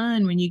super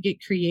fun when you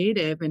get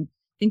creative and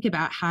think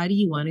about how do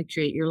you want to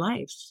create your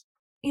life?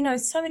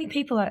 So many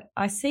people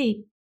I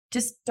see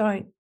just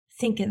don't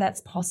think that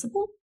that's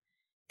possible,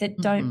 that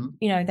don't,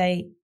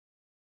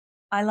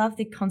 I love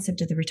the concept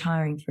of the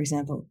retiring, for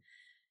example,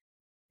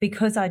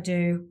 because I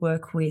do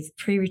work with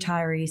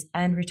pre-retirees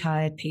and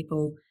retired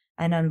people,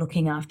 and I'm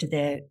looking after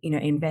their,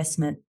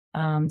 investment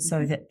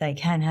so that they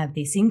can have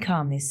this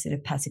income, this sort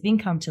of passive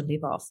income to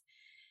live off.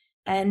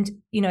 And,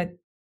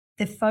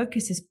 the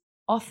focus is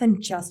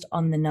often just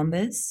on the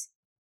numbers.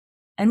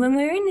 And when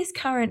we're in this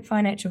current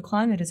financial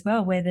climate as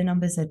well, where the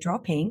numbers are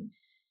dropping,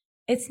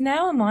 it's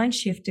now a mind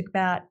shift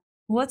about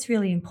what's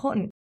really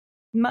important.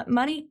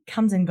 Money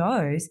comes and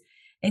goes.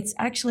 It's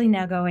actually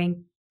now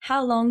going,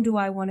 how long do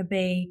I want to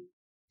be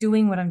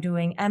doing what I'm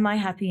doing? Am I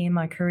happy in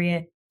my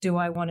career? Do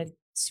I want to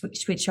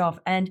switch off?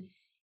 And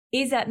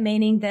is that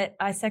meaning that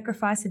I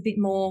sacrifice a bit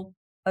more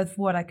of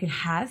what I could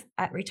have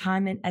at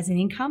retirement as an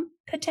income?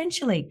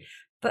 Potentially.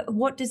 But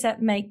what does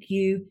that make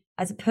you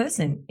as a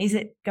person? Is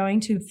it going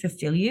to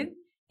fulfill you?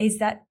 Is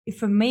that,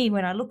 for me,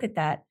 when I look at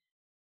that,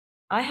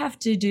 I have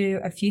to do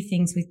a few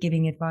things with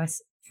giving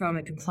advice from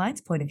a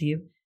compliance point of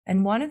view.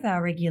 And one of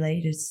our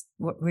regulations,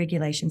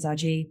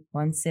 RG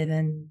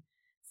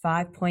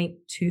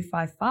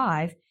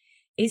 175.255,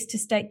 is to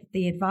state that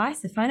the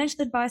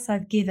financial advice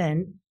I've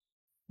given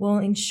will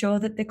ensure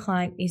that the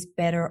client is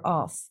better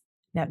off.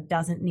 Now, it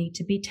doesn't need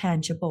to be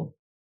tangible.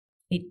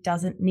 It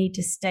doesn't need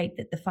to state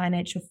that the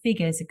financial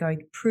figures are going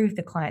to prove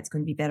the client's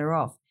going to be better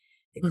off.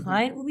 The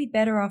client will be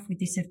better off with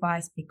this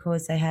advice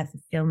because they have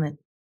fulfillment,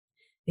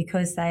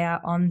 because they are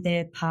on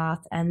their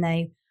path and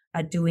they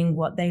are doing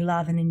what they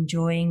love and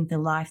enjoying the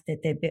life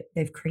that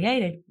they've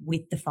created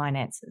with the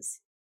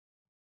finances.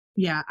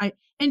 Yeah. I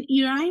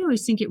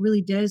always think it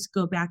really does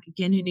go back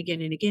again and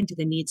again and again to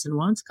the needs and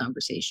wants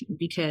conversation,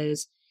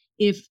 because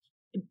and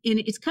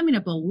it's coming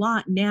up a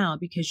lot now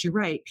because you're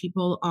right.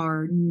 People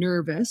are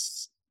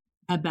nervous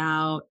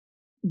about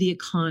the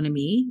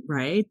economy,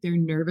 right? They're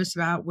nervous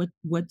about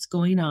what's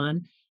going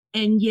on.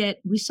 And yet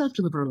we still have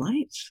to live our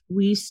life.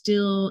 We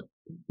still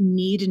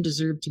need and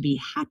deserve to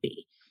be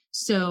happy.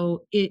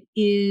 So it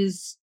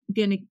is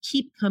going to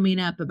keep coming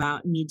up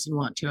about needs and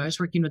wants. I was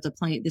working with a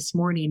client this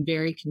morning,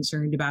 very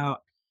concerned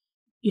about,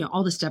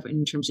 all the stuff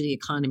in terms of the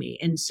economy.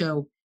 And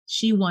so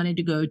she wanted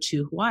to go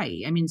to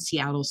Hawaii. I'm in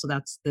Seattle, so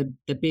that's the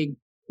big,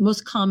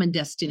 most common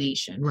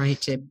destination, right?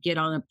 To get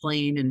on a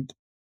plane and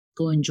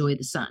go enjoy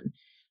the sun.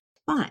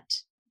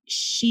 But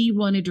she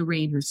wanted to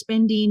rein her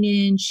spending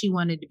in. She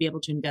wanted to be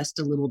able to invest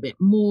a little bit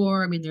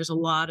more. I mean, there's a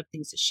lot of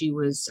things that she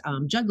was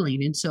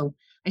juggling. And so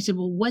I said,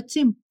 well, what's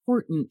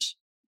important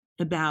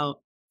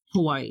about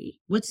Hawaii?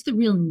 What's the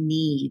real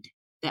need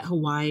that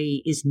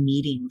Hawaii is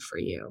needing for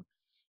you?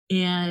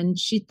 And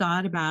she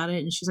thought about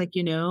it and she's like,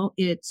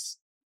 it's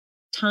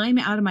time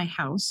out of my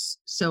house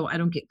so I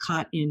don't get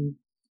caught in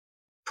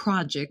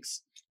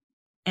projects.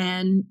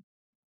 And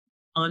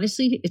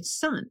honestly, it's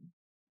sun.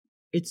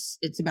 It's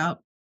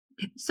about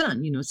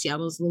sun.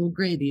 Seattle's a little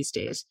gray these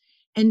days.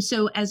 And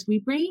so as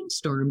we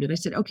brainstormed and I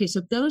said, okay,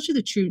 so those are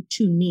the two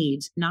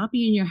needs, not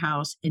be in your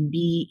house and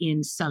be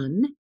in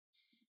sun.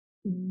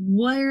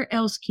 Where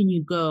else can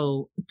you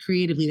go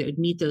creatively that would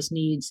meet those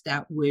needs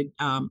that would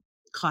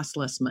cost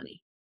less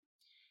money?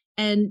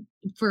 And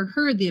for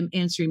her, the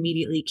answer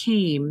immediately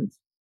came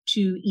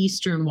to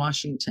Eastern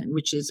Washington,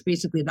 which is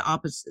basically the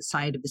opposite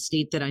side of the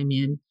state that I'm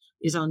in,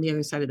 is on the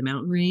other side of the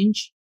mountain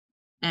range.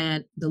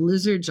 And the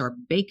lizards are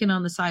baking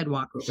on the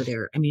sidewalk over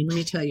there. I mean, let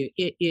me tell you,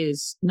 it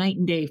is night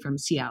and day from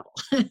Seattle.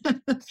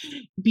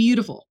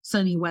 Beautiful,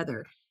 sunny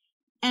weather.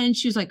 And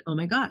she was like, oh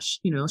my gosh,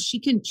 she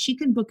can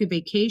book a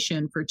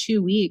vacation for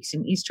 2 weeks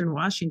in Eastern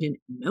Washington,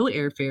 no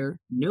airfare,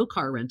 no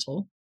car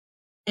rental,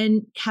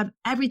 and have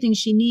everything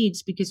she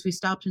needs, because we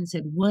stopped and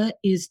said, what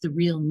is the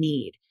real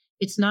need?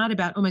 It's not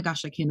about, oh my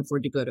gosh, I can't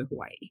afford to go to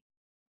Hawaii.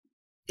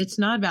 It's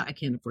not about, I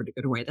can't afford to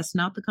go to Hawaii. That's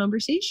not the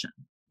conversation.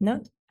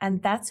 No.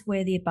 And that's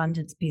where the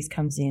abundance piece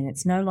comes in.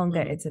 It's no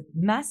longer, it's a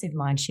massive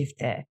mind shift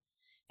there.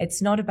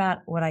 It's not about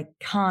what I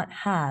can't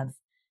have.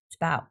 It's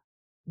about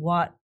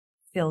what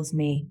fills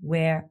me,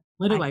 where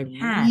what do I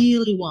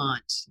really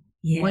want?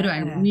 Yeah. What do I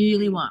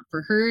really want?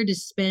 For her to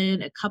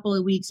spend a couple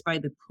of weeks by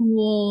the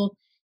pool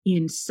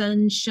in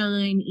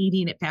sunshine,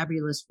 eating at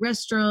fabulous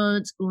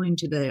restaurants, going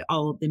to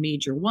all of the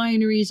major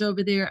wineries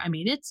over there. I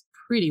mean, it's a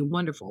pretty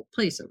wonderful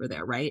place over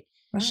there, right?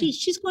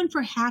 She's going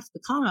for half the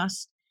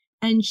cost,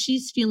 and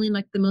she's feeling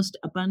like the most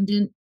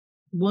abundant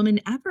woman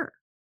ever.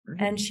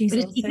 Right? And she's but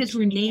it's because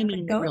we're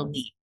naming the real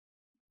need.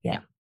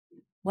 Yeah.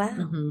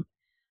 Wow.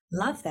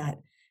 Love that.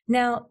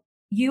 Now,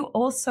 you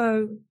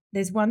also,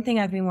 there's one thing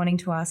I've been wanting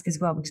to ask as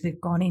well, because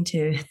we've gone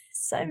into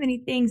so many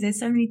things. There's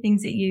so many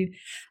things that you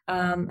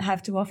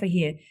have to offer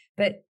here.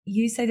 But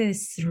you say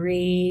there's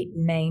 3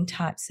 main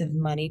types of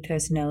money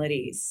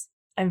personalities.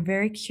 I'm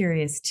very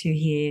curious to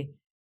hear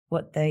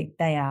what they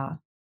are.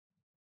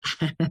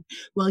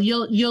 Well,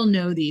 you'll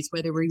know these,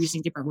 whether we're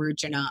using different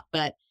words or not.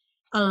 But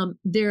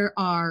there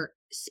are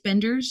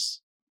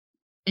spenders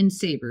and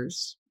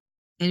savers.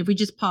 And if we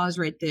just pause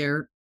right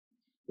there,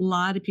 a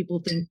lot of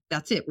people think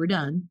that's it, we're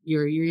done.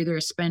 You're either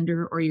a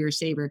spender or you're a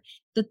saver.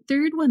 The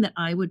third one that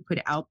I would put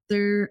out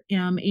there,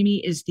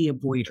 Amy, is the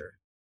avoider.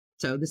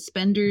 So the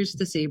spenders,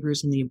 the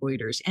savers, and the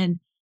avoiders. And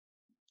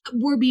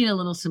we're being a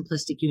little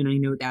simplistic, you and I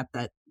know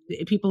that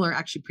people are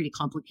actually pretty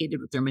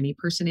complicated with their money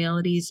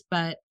personalities,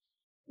 but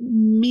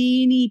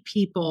many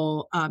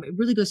people, it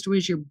really goes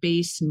towards your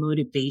base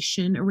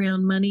motivation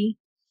around money.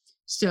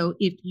 So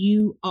if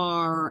you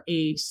are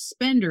a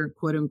spender,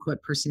 quote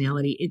unquote,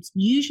 personality, it's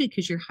usually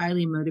because you're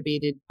highly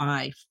motivated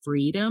by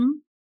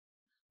freedom.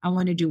 I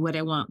want to do what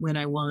I want, when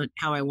I want,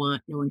 how I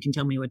want. No one can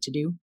tell me what to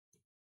do.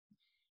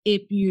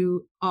 If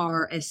you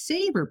are a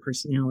saver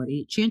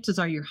personality, chances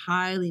are you're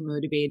highly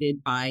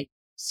motivated by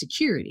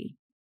security,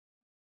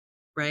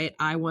 right?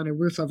 I want a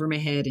roof over my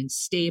head and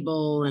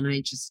stable, and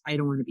I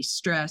don't want to be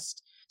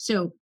stressed.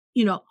 So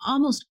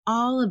almost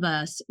all of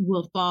us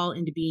will fall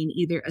into being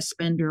either a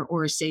spender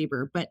or a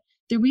saver. But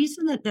the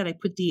reason that I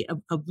put the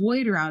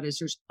avoider out is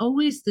there's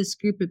always this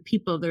group of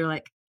people that are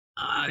like,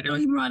 oh, I don't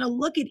even want to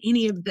look at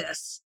any of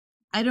this.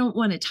 I don't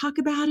want to talk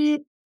about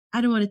it.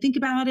 I don't want to think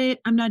about it.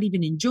 I'm not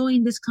even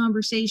enjoying this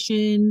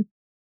conversation.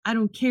 I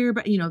don't care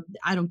about,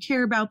 I don't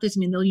care about this. I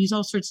mean, they'll use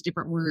all sorts of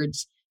different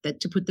words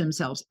to put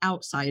themselves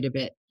outside of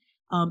it.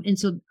 And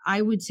so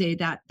I would say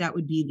that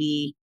would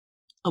be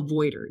the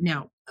avoider.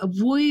 Now,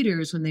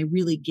 avoiders, when they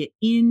really get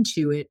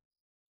into it,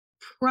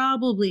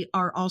 probably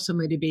are also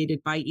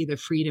motivated by either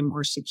freedom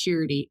or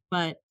security.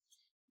 But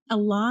a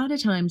lot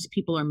of times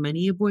people are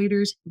money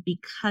avoiders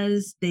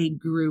because they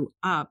grew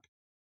up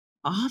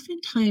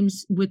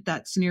oftentimes with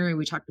that scenario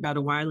we talked about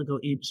a while ago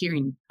in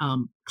hearing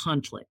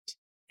conflict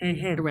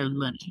around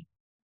money.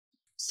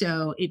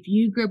 So if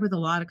you grew up with a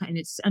lot of, and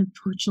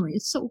unfortunately,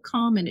 it's so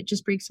common, it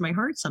just breaks my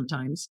heart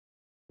sometimes,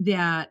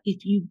 that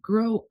if you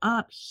grow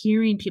up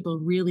hearing people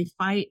really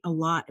fight a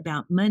lot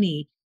about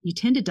money, you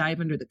tend to dive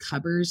under the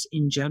covers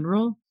in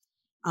general,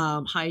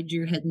 hide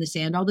your head in the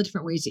sand, all the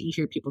different ways that you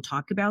hear people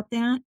talk about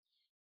that.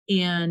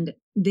 And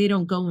they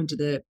don't go into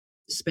the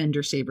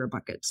spender saver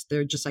buckets.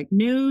 They're just like,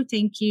 no,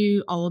 thank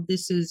you. All of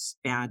this is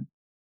bad.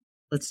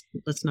 Let's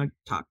not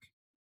talk.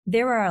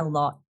 There are a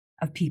lot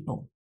of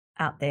people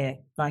out there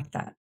like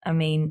that. I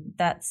mean,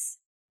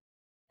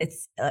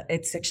 it's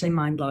actually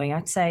mind blowing.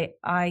 I'd say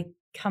I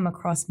come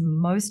across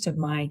most of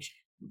my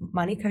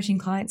money coaching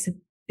clients a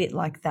bit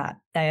like that.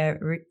 They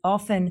are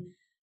often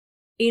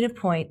in a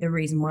point, the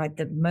reason why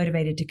they're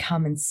motivated to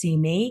come and see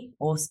me,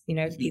 or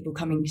people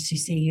coming to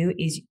see you,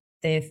 is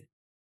there's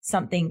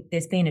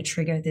been a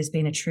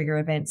trigger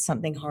event,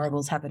 something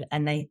horrible's happened,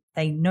 and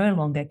they no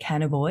longer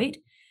can avoid,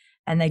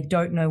 and they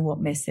don't know what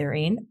mess they're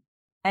in.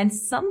 And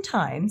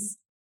sometimes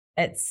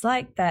it's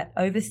like that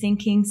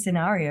overthinking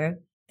scenario.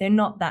 They're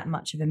not that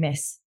much of a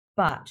mess,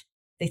 but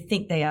they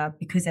think they are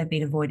because they've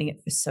been avoiding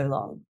it for so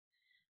long.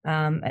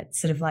 It's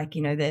sort of like,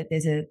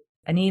 there's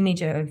an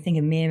image, I think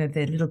a meme of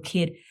the little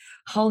kid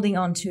holding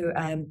onto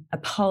a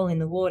pole in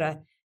the water,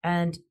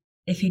 and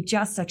if he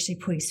just actually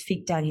put his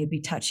feet down, he'd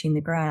be touching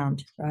the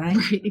ground, right?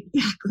 Right,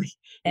 exactly.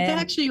 It's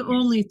actually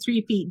only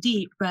 3 feet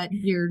deep, but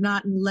you're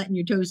not letting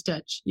your toes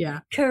touch.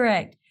 Yeah.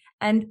 Correct.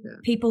 And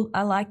people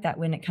are like that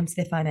when it comes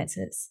to their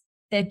finances.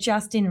 They're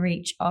just in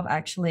reach of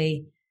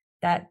actually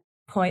that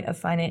point of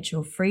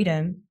financial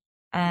freedom.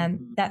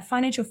 That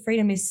financial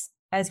freedom is,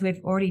 as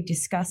we've already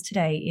discussed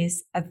today,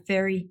 is a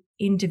very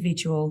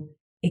individual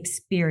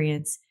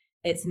experience.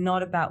 It's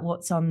not about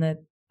what's on the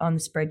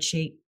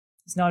spreadsheet.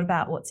 It's not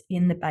about what's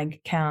in the bank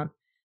account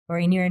or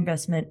in your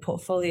investment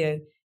portfolio.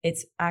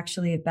 It's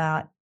actually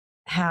about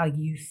how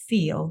you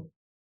feel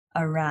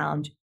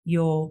around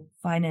your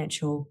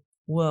financial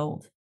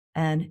world.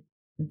 And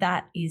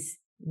that is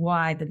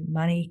why the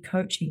money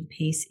coaching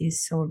piece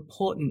is so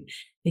important,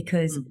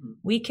 because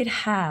we could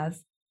have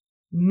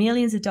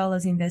millions of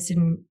dollars invested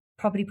in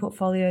property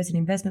portfolios and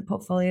investment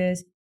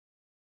portfolios,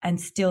 and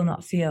still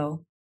not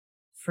feel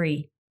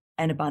free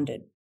and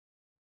abundant.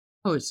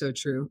 Oh, it's so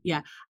true.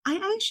 Yeah.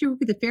 I actually work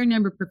with a fair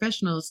number of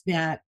professionals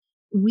that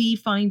we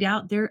find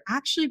out they're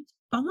actually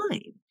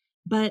fine,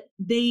 but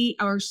they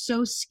are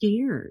so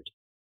scared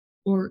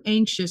or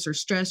anxious or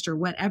stressed or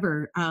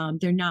whatever.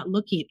 They're not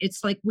looking.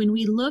 It's like when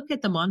we look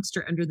at the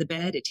monster under the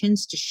bed, it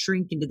tends to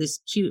shrink into this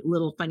cute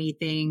little funny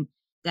thing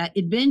that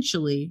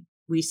eventually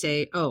we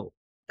say, oh,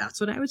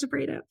 that's what I was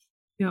afraid of.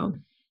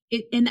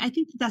 And I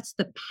think that's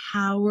the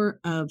power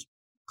of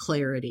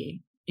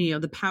clarity.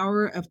 The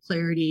power of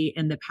clarity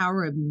and the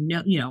power of,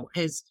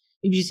 as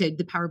you said,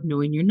 the power of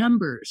knowing your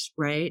numbers,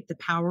 right? The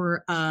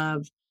power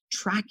of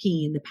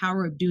tracking, the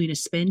power of doing a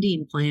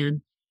spending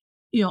plan.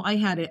 I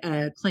had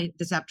a client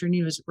this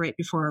afternoon, it was right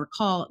before our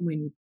call,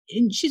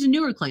 and she's a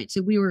newer client.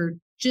 So we were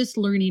just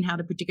learning how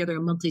to put together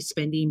a monthly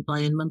spending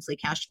plan, monthly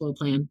cash flow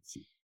plan.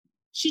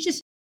 She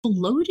just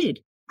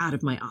floated out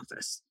of my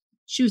office.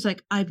 She was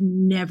like, I've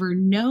never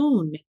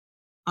known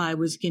I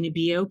was going to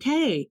be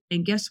okay.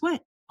 And guess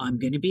what? I'm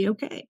going to be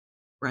okay.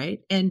 Right.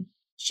 And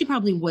she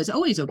probably was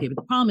always okay. But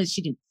the problem is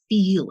she didn't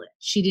feel it.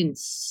 She didn't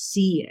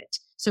see it.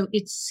 So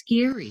it's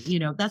scary.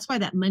 That's why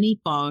that money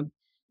fog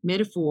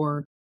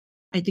metaphor,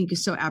 I think,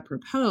 is so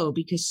apropos,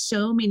 because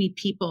so many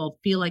people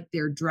feel like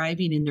they're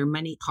driving in their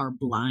money car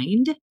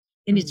blind.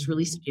 And it's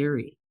really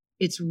scary.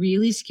 It's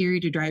really scary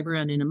to drive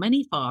around in a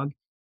money fog.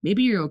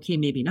 Maybe you're okay,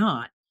 maybe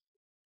not.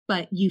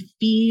 But you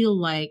feel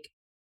like,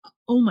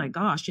 oh my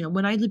gosh,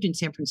 when I lived in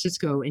San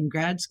Francisco in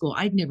grad school,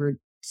 I'd never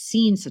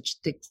seen such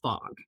thick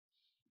fog.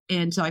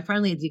 And so I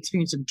finally had the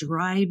experience of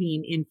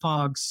driving in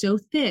fog so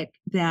thick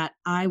that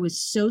I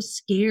was so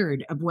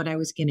scared of what I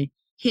was going to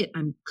hit.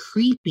 I'm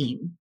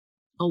creeping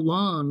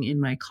along in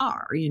my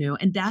car,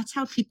 and that's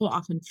how people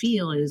often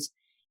feel is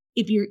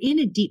if you're in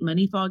a deep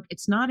money fog,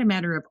 it's not a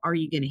matter of, are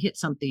you going to hit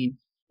something?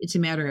 It's a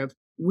matter of,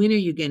 when are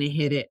you going to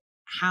hit it?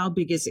 How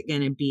big is it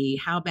going to be?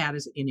 How bad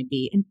is it going to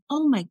be? And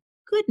oh my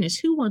goodness,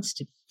 who wants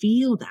to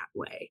feel that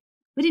way?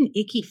 What an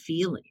icky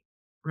feeling,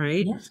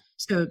 right? Yeah.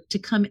 So to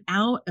come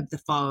out of the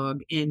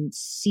fog and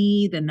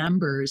see the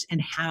numbers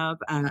and have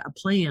a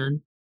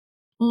plan,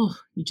 oh,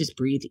 you just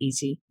breathe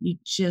easy. You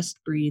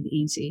just breathe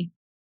easy.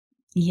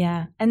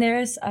 Yeah. And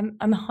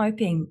I'm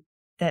hoping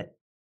that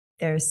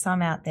there are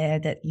some out there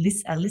that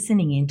are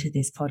listening into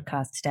this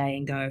podcast today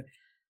and go,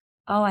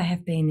 oh, I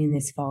have been in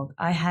this fog.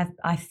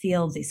 I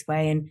feel this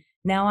way. And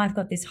now I've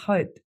got this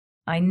hope.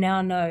 I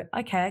now know,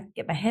 okay, I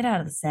get my head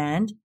out of the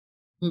sand,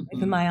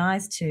 open my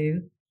eyes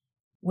to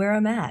where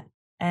I'm at.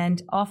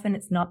 And often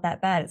it's not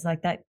that bad. It's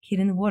like that kid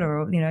in the water,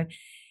 or,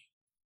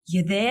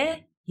 you're there.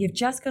 You've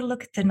just got to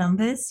look at the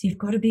numbers. You've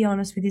got to be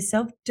honest with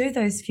yourself. Do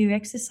those few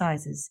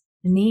exercises,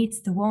 the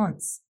needs, the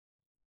wants,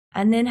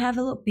 and then have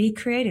a look, be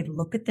creative.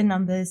 Look at the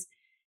numbers.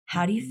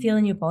 How do you feel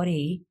in your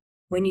body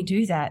when you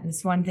do that? And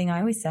it's one thing I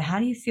always say, how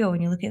do you feel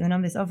when you look at the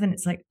numbers? Often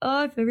it's like, oh,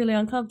 I feel really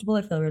uncomfortable.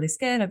 I feel really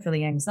scared. I'm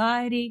feeling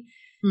anxiety.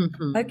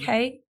 Mm-hmm.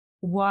 Okay.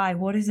 Why?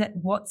 What is it?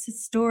 What's the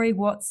story?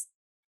 What's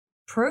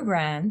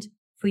programmed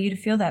for you to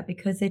feel that?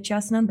 Because they're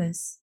just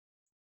numbers.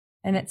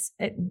 And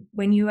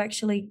when you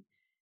actually,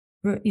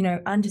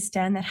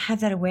 understand that,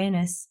 have that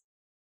awareness,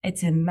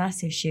 it's a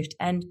massive shift.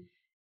 And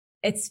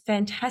it's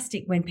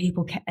fantastic when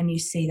people and you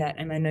see that.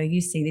 And I know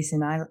you see this,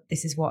 and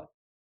this is what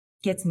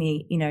gets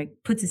me,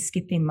 puts a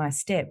skip in my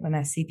step when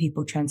I see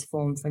people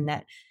transform from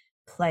that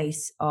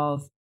place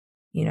of,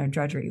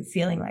 drudgery,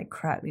 feeling like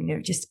crap,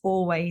 just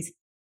always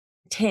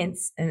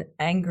tense and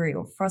angry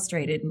or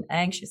frustrated and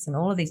anxious and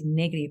all of these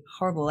negative,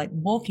 horrible, like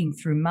walking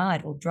through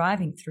mud or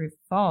driving through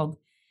fog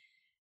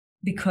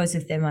because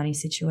of their money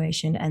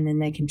situation. And then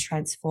they can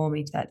transform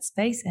into that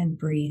space and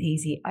breathe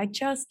easy. I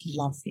just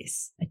love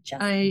this.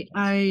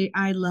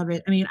 I love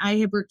it. I mean, I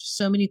have worked with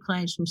so many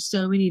clients from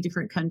so many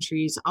different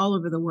countries all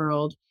over the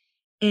world.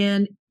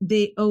 And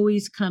they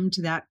always come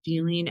to that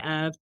feeling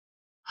of,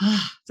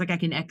 it's like I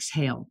can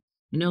exhale.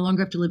 I no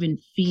longer have to live in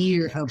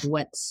fear of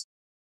what's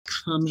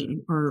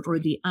coming or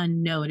the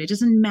unknown. It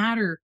doesn't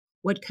matter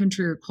what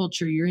country or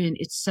culture you're in.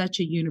 It's such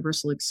a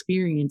universal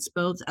experience,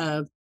 both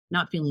of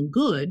not feeling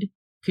good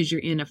because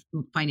you're in a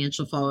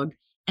financial fog,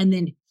 and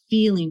then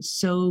feeling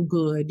so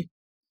good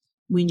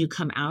when you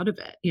come out of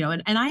it.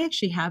 And I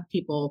actually have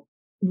people,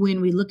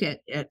 when we look at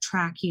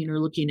tracking or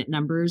looking at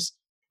numbers,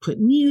 put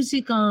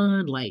music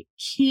on, light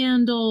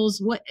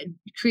candles,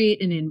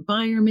 create an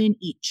environment,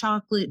 eat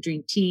chocolate,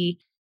 drink tea,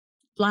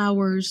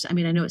 flowers. I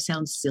mean, I know it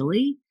sounds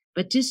silly,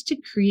 but just to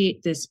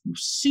create this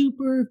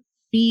super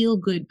feel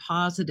good,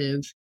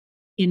 positive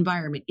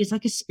environment is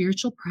like a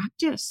spiritual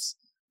practice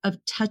of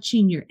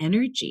touching your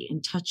energy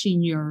and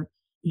touching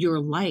your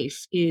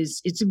life.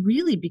 It's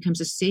really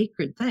becomes a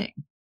sacred thing.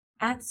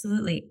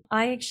 Absolutely.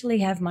 I actually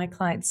have my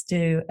clients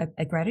do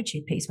a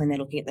gratitude piece when they're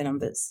looking at the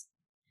numbers.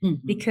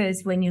 Mm-hmm.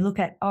 Because when you look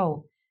at,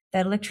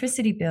 that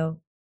electricity bill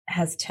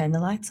has turned the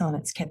lights on,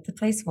 it's kept the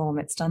place warm,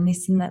 it's done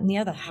this and that and the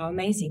other. How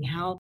amazing.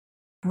 How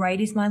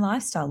great is my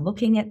lifestyle?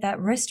 Looking at that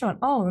restaurant.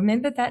 Oh,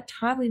 remember that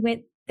time we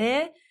went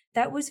there?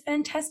 That was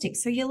fantastic.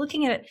 So you're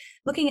looking at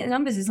the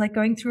numbers is like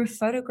going through a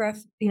photograph,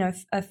 a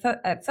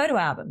photo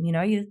album.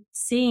 You're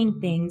seeing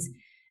things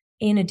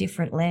in a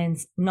different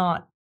lens,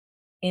 not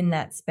in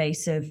that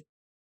space of,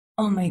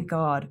 oh my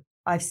God,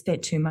 I've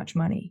spent too much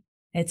money.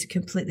 It's a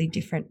completely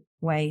different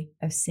way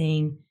of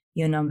seeing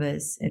your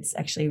numbers. It's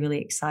actually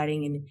really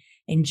exciting and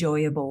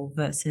enjoyable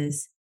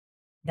versus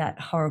that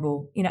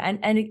horrible,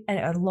 and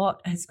a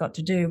lot has got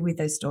to do with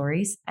those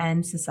stories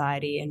and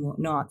society and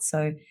whatnot.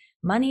 So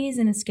money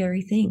isn't a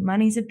scary thing.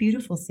 Money's a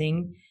beautiful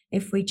thing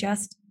if we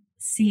just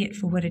see it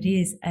for what it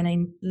is and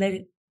then let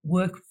it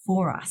work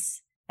for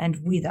us and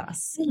with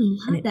us. I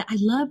love that. I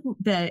love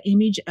the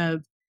image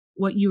of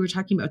what you were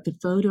talking about, the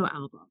photo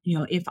album.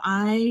 If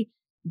I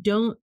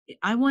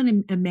want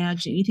to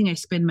imagine anything I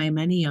spend my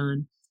money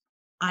on,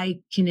 I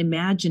can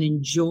imagine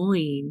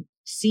enjoying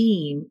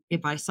seeing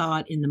if I saw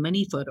it in the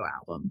money photo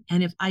album.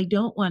 And if I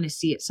don't want to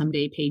see it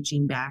someday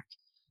paging back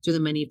to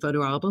the money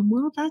photo album,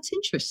 well, that's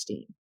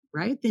interesting,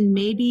 right? Then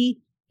maybe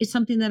it's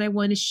something that I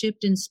want to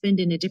shift and spend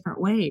in a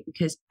different way,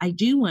 because I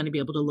do want to be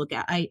able to look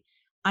at, I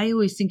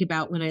always think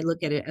about when I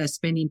look at a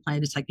spending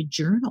plan, it's like a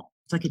journal.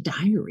 It's like a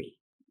diary,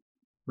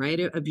 right?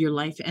 Of your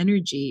life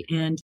energy.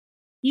 And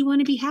you want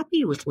to be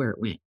happy with where it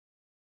went.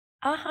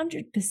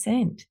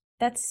 100%.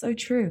 That's so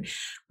true.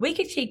 We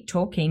could keep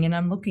talking, and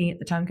I'm looking at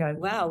the time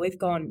going, wow, we're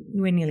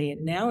nearly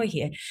an hour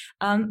here.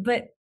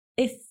 But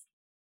if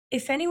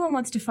anyone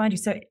wants to find you,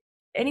 so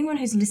anyone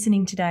who's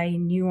listening today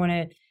and you want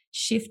to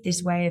shift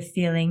this way of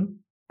feeling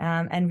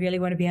and really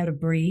want to be able to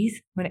breathe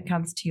when it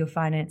comes to your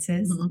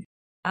finances,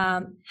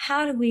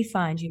 how do we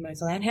find you,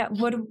 Mosellan?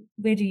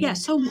 Where do you? Yeah.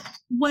 So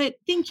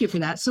thank you for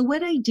that. So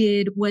what I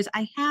did was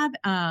I have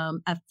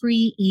a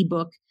free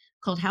ebook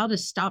called How to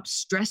Stop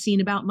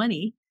Stressing About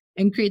Money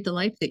and Create the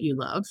Life That You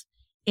Love.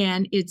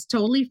 And it's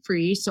totally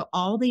free. So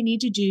all they need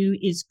to do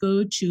is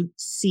go to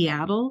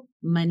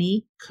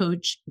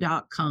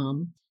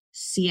seattlemoneycoach.com,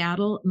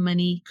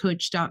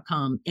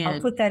 seattlemoneycoach.com. And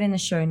I'll put that in the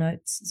show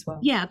notes as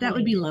well. Yeah, that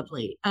would be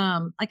lovely.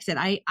 Like I said,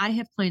 I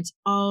have clients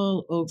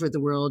all over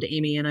the world,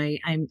 Amy, and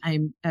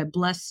I'm a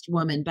blessed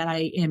woman, but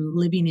I am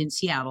living in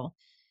Seattle.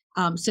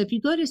 So if you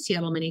go to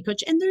Seattle Money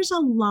Coach, and there's a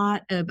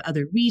lot of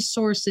other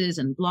resources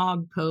and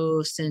blog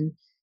posts, and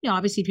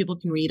obviously people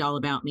can read all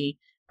about me.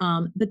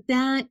 But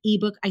that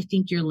ebook, I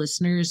think your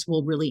listeners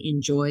will really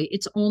enjoy.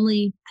 It's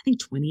only, I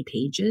think, 20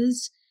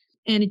 pages,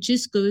 and it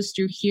just goes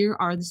through, here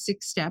are the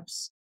 6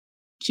 steps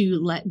to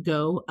let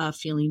go of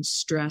feeling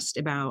stressed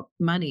about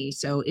money.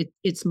 So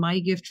it's my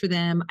gift for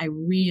them. I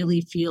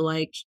really feel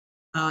like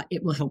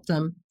it will help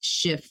them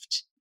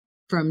shift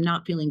from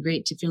not feeling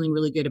great to feeling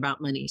really good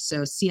about money.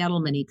 So Seattle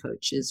Money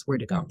Coach is where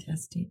to go.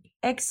 Fantastic.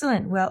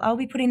 Excellent. Well, I'll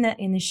be putting that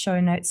in the show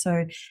notes.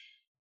 So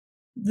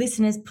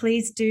listeners,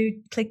 please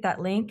do click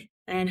that link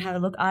and have a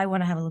look. I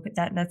want to have a look at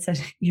that.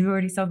 You've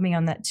already sold me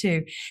on that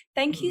too.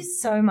 Thank you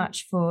so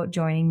much for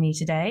joining me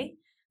today.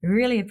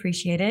 Really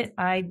appreciate it.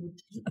 I'll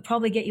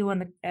probably get you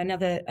on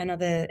another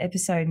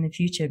episode in the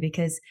future,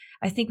 because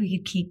I think we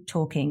could keep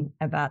talking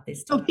about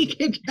this. Oh, we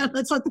could.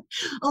 Let's let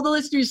all the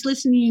listeners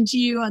listening to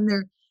you in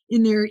their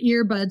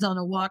earbuds on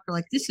a walk are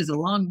like, this is a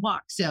long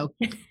walk. So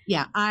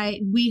yeah,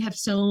 we have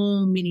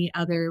so many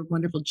other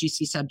wonderful,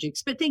 juicy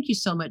subjects, but thank you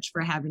so much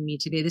for having me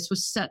today. This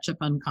was such a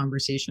fun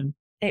conversation.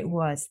 It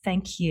was.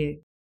 Thank you.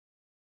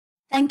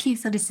 Thank you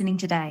for listening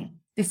today.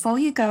 Before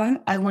you go,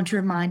 I want to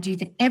remind you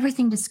that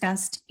everything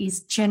discussed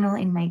is general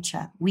in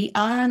nature. We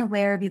are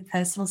unaware of your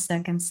personal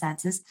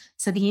circumstances,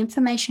 so the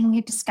information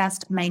we've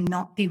discussed may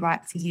not be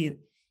right for you.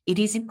 It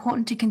is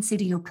important to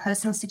consider your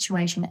personal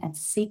situation and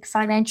seek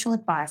financial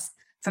advice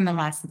from a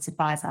licensed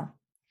advisor.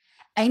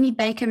 Amy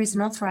Baker is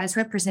an authorised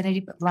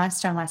representative of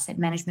Lifestyle Asset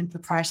Management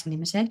Proprietary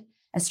Limited,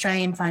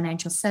 Australian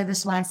Financial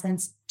Service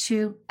Licence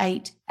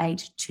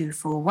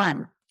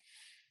 288241.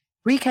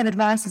 Recap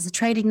Advice is a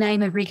trading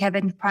name of Recap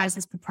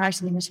Enterprises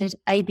Proprietary Limited,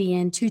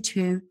 ABN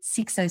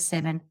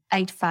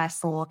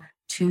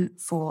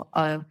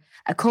 22607854240,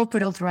 a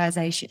corporate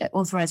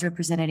authorised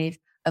representative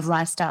of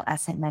Lifestyle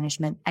Asset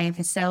Management,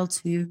 AFSL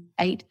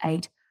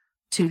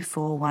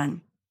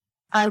 288241.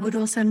 I would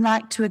also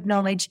like to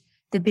acknowledge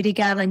the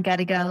Bidjigal and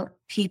Gadigal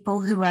people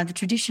who are the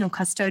traditional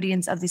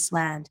custodians of this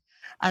land.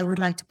 I would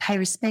like to pay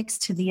respects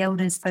to the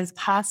elders, both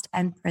past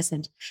and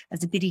present,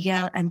 of the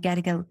Bidjigal and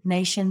Gadigal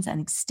nations, and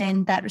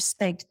extend that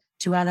respect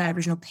to other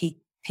Aboriginal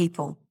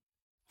people.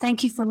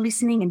 Thank you for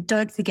listening, and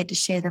don't forget to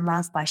share the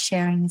love by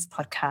sharing this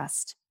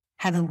podcast.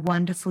 Have a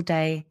wonderful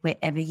day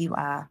wherever you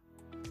are.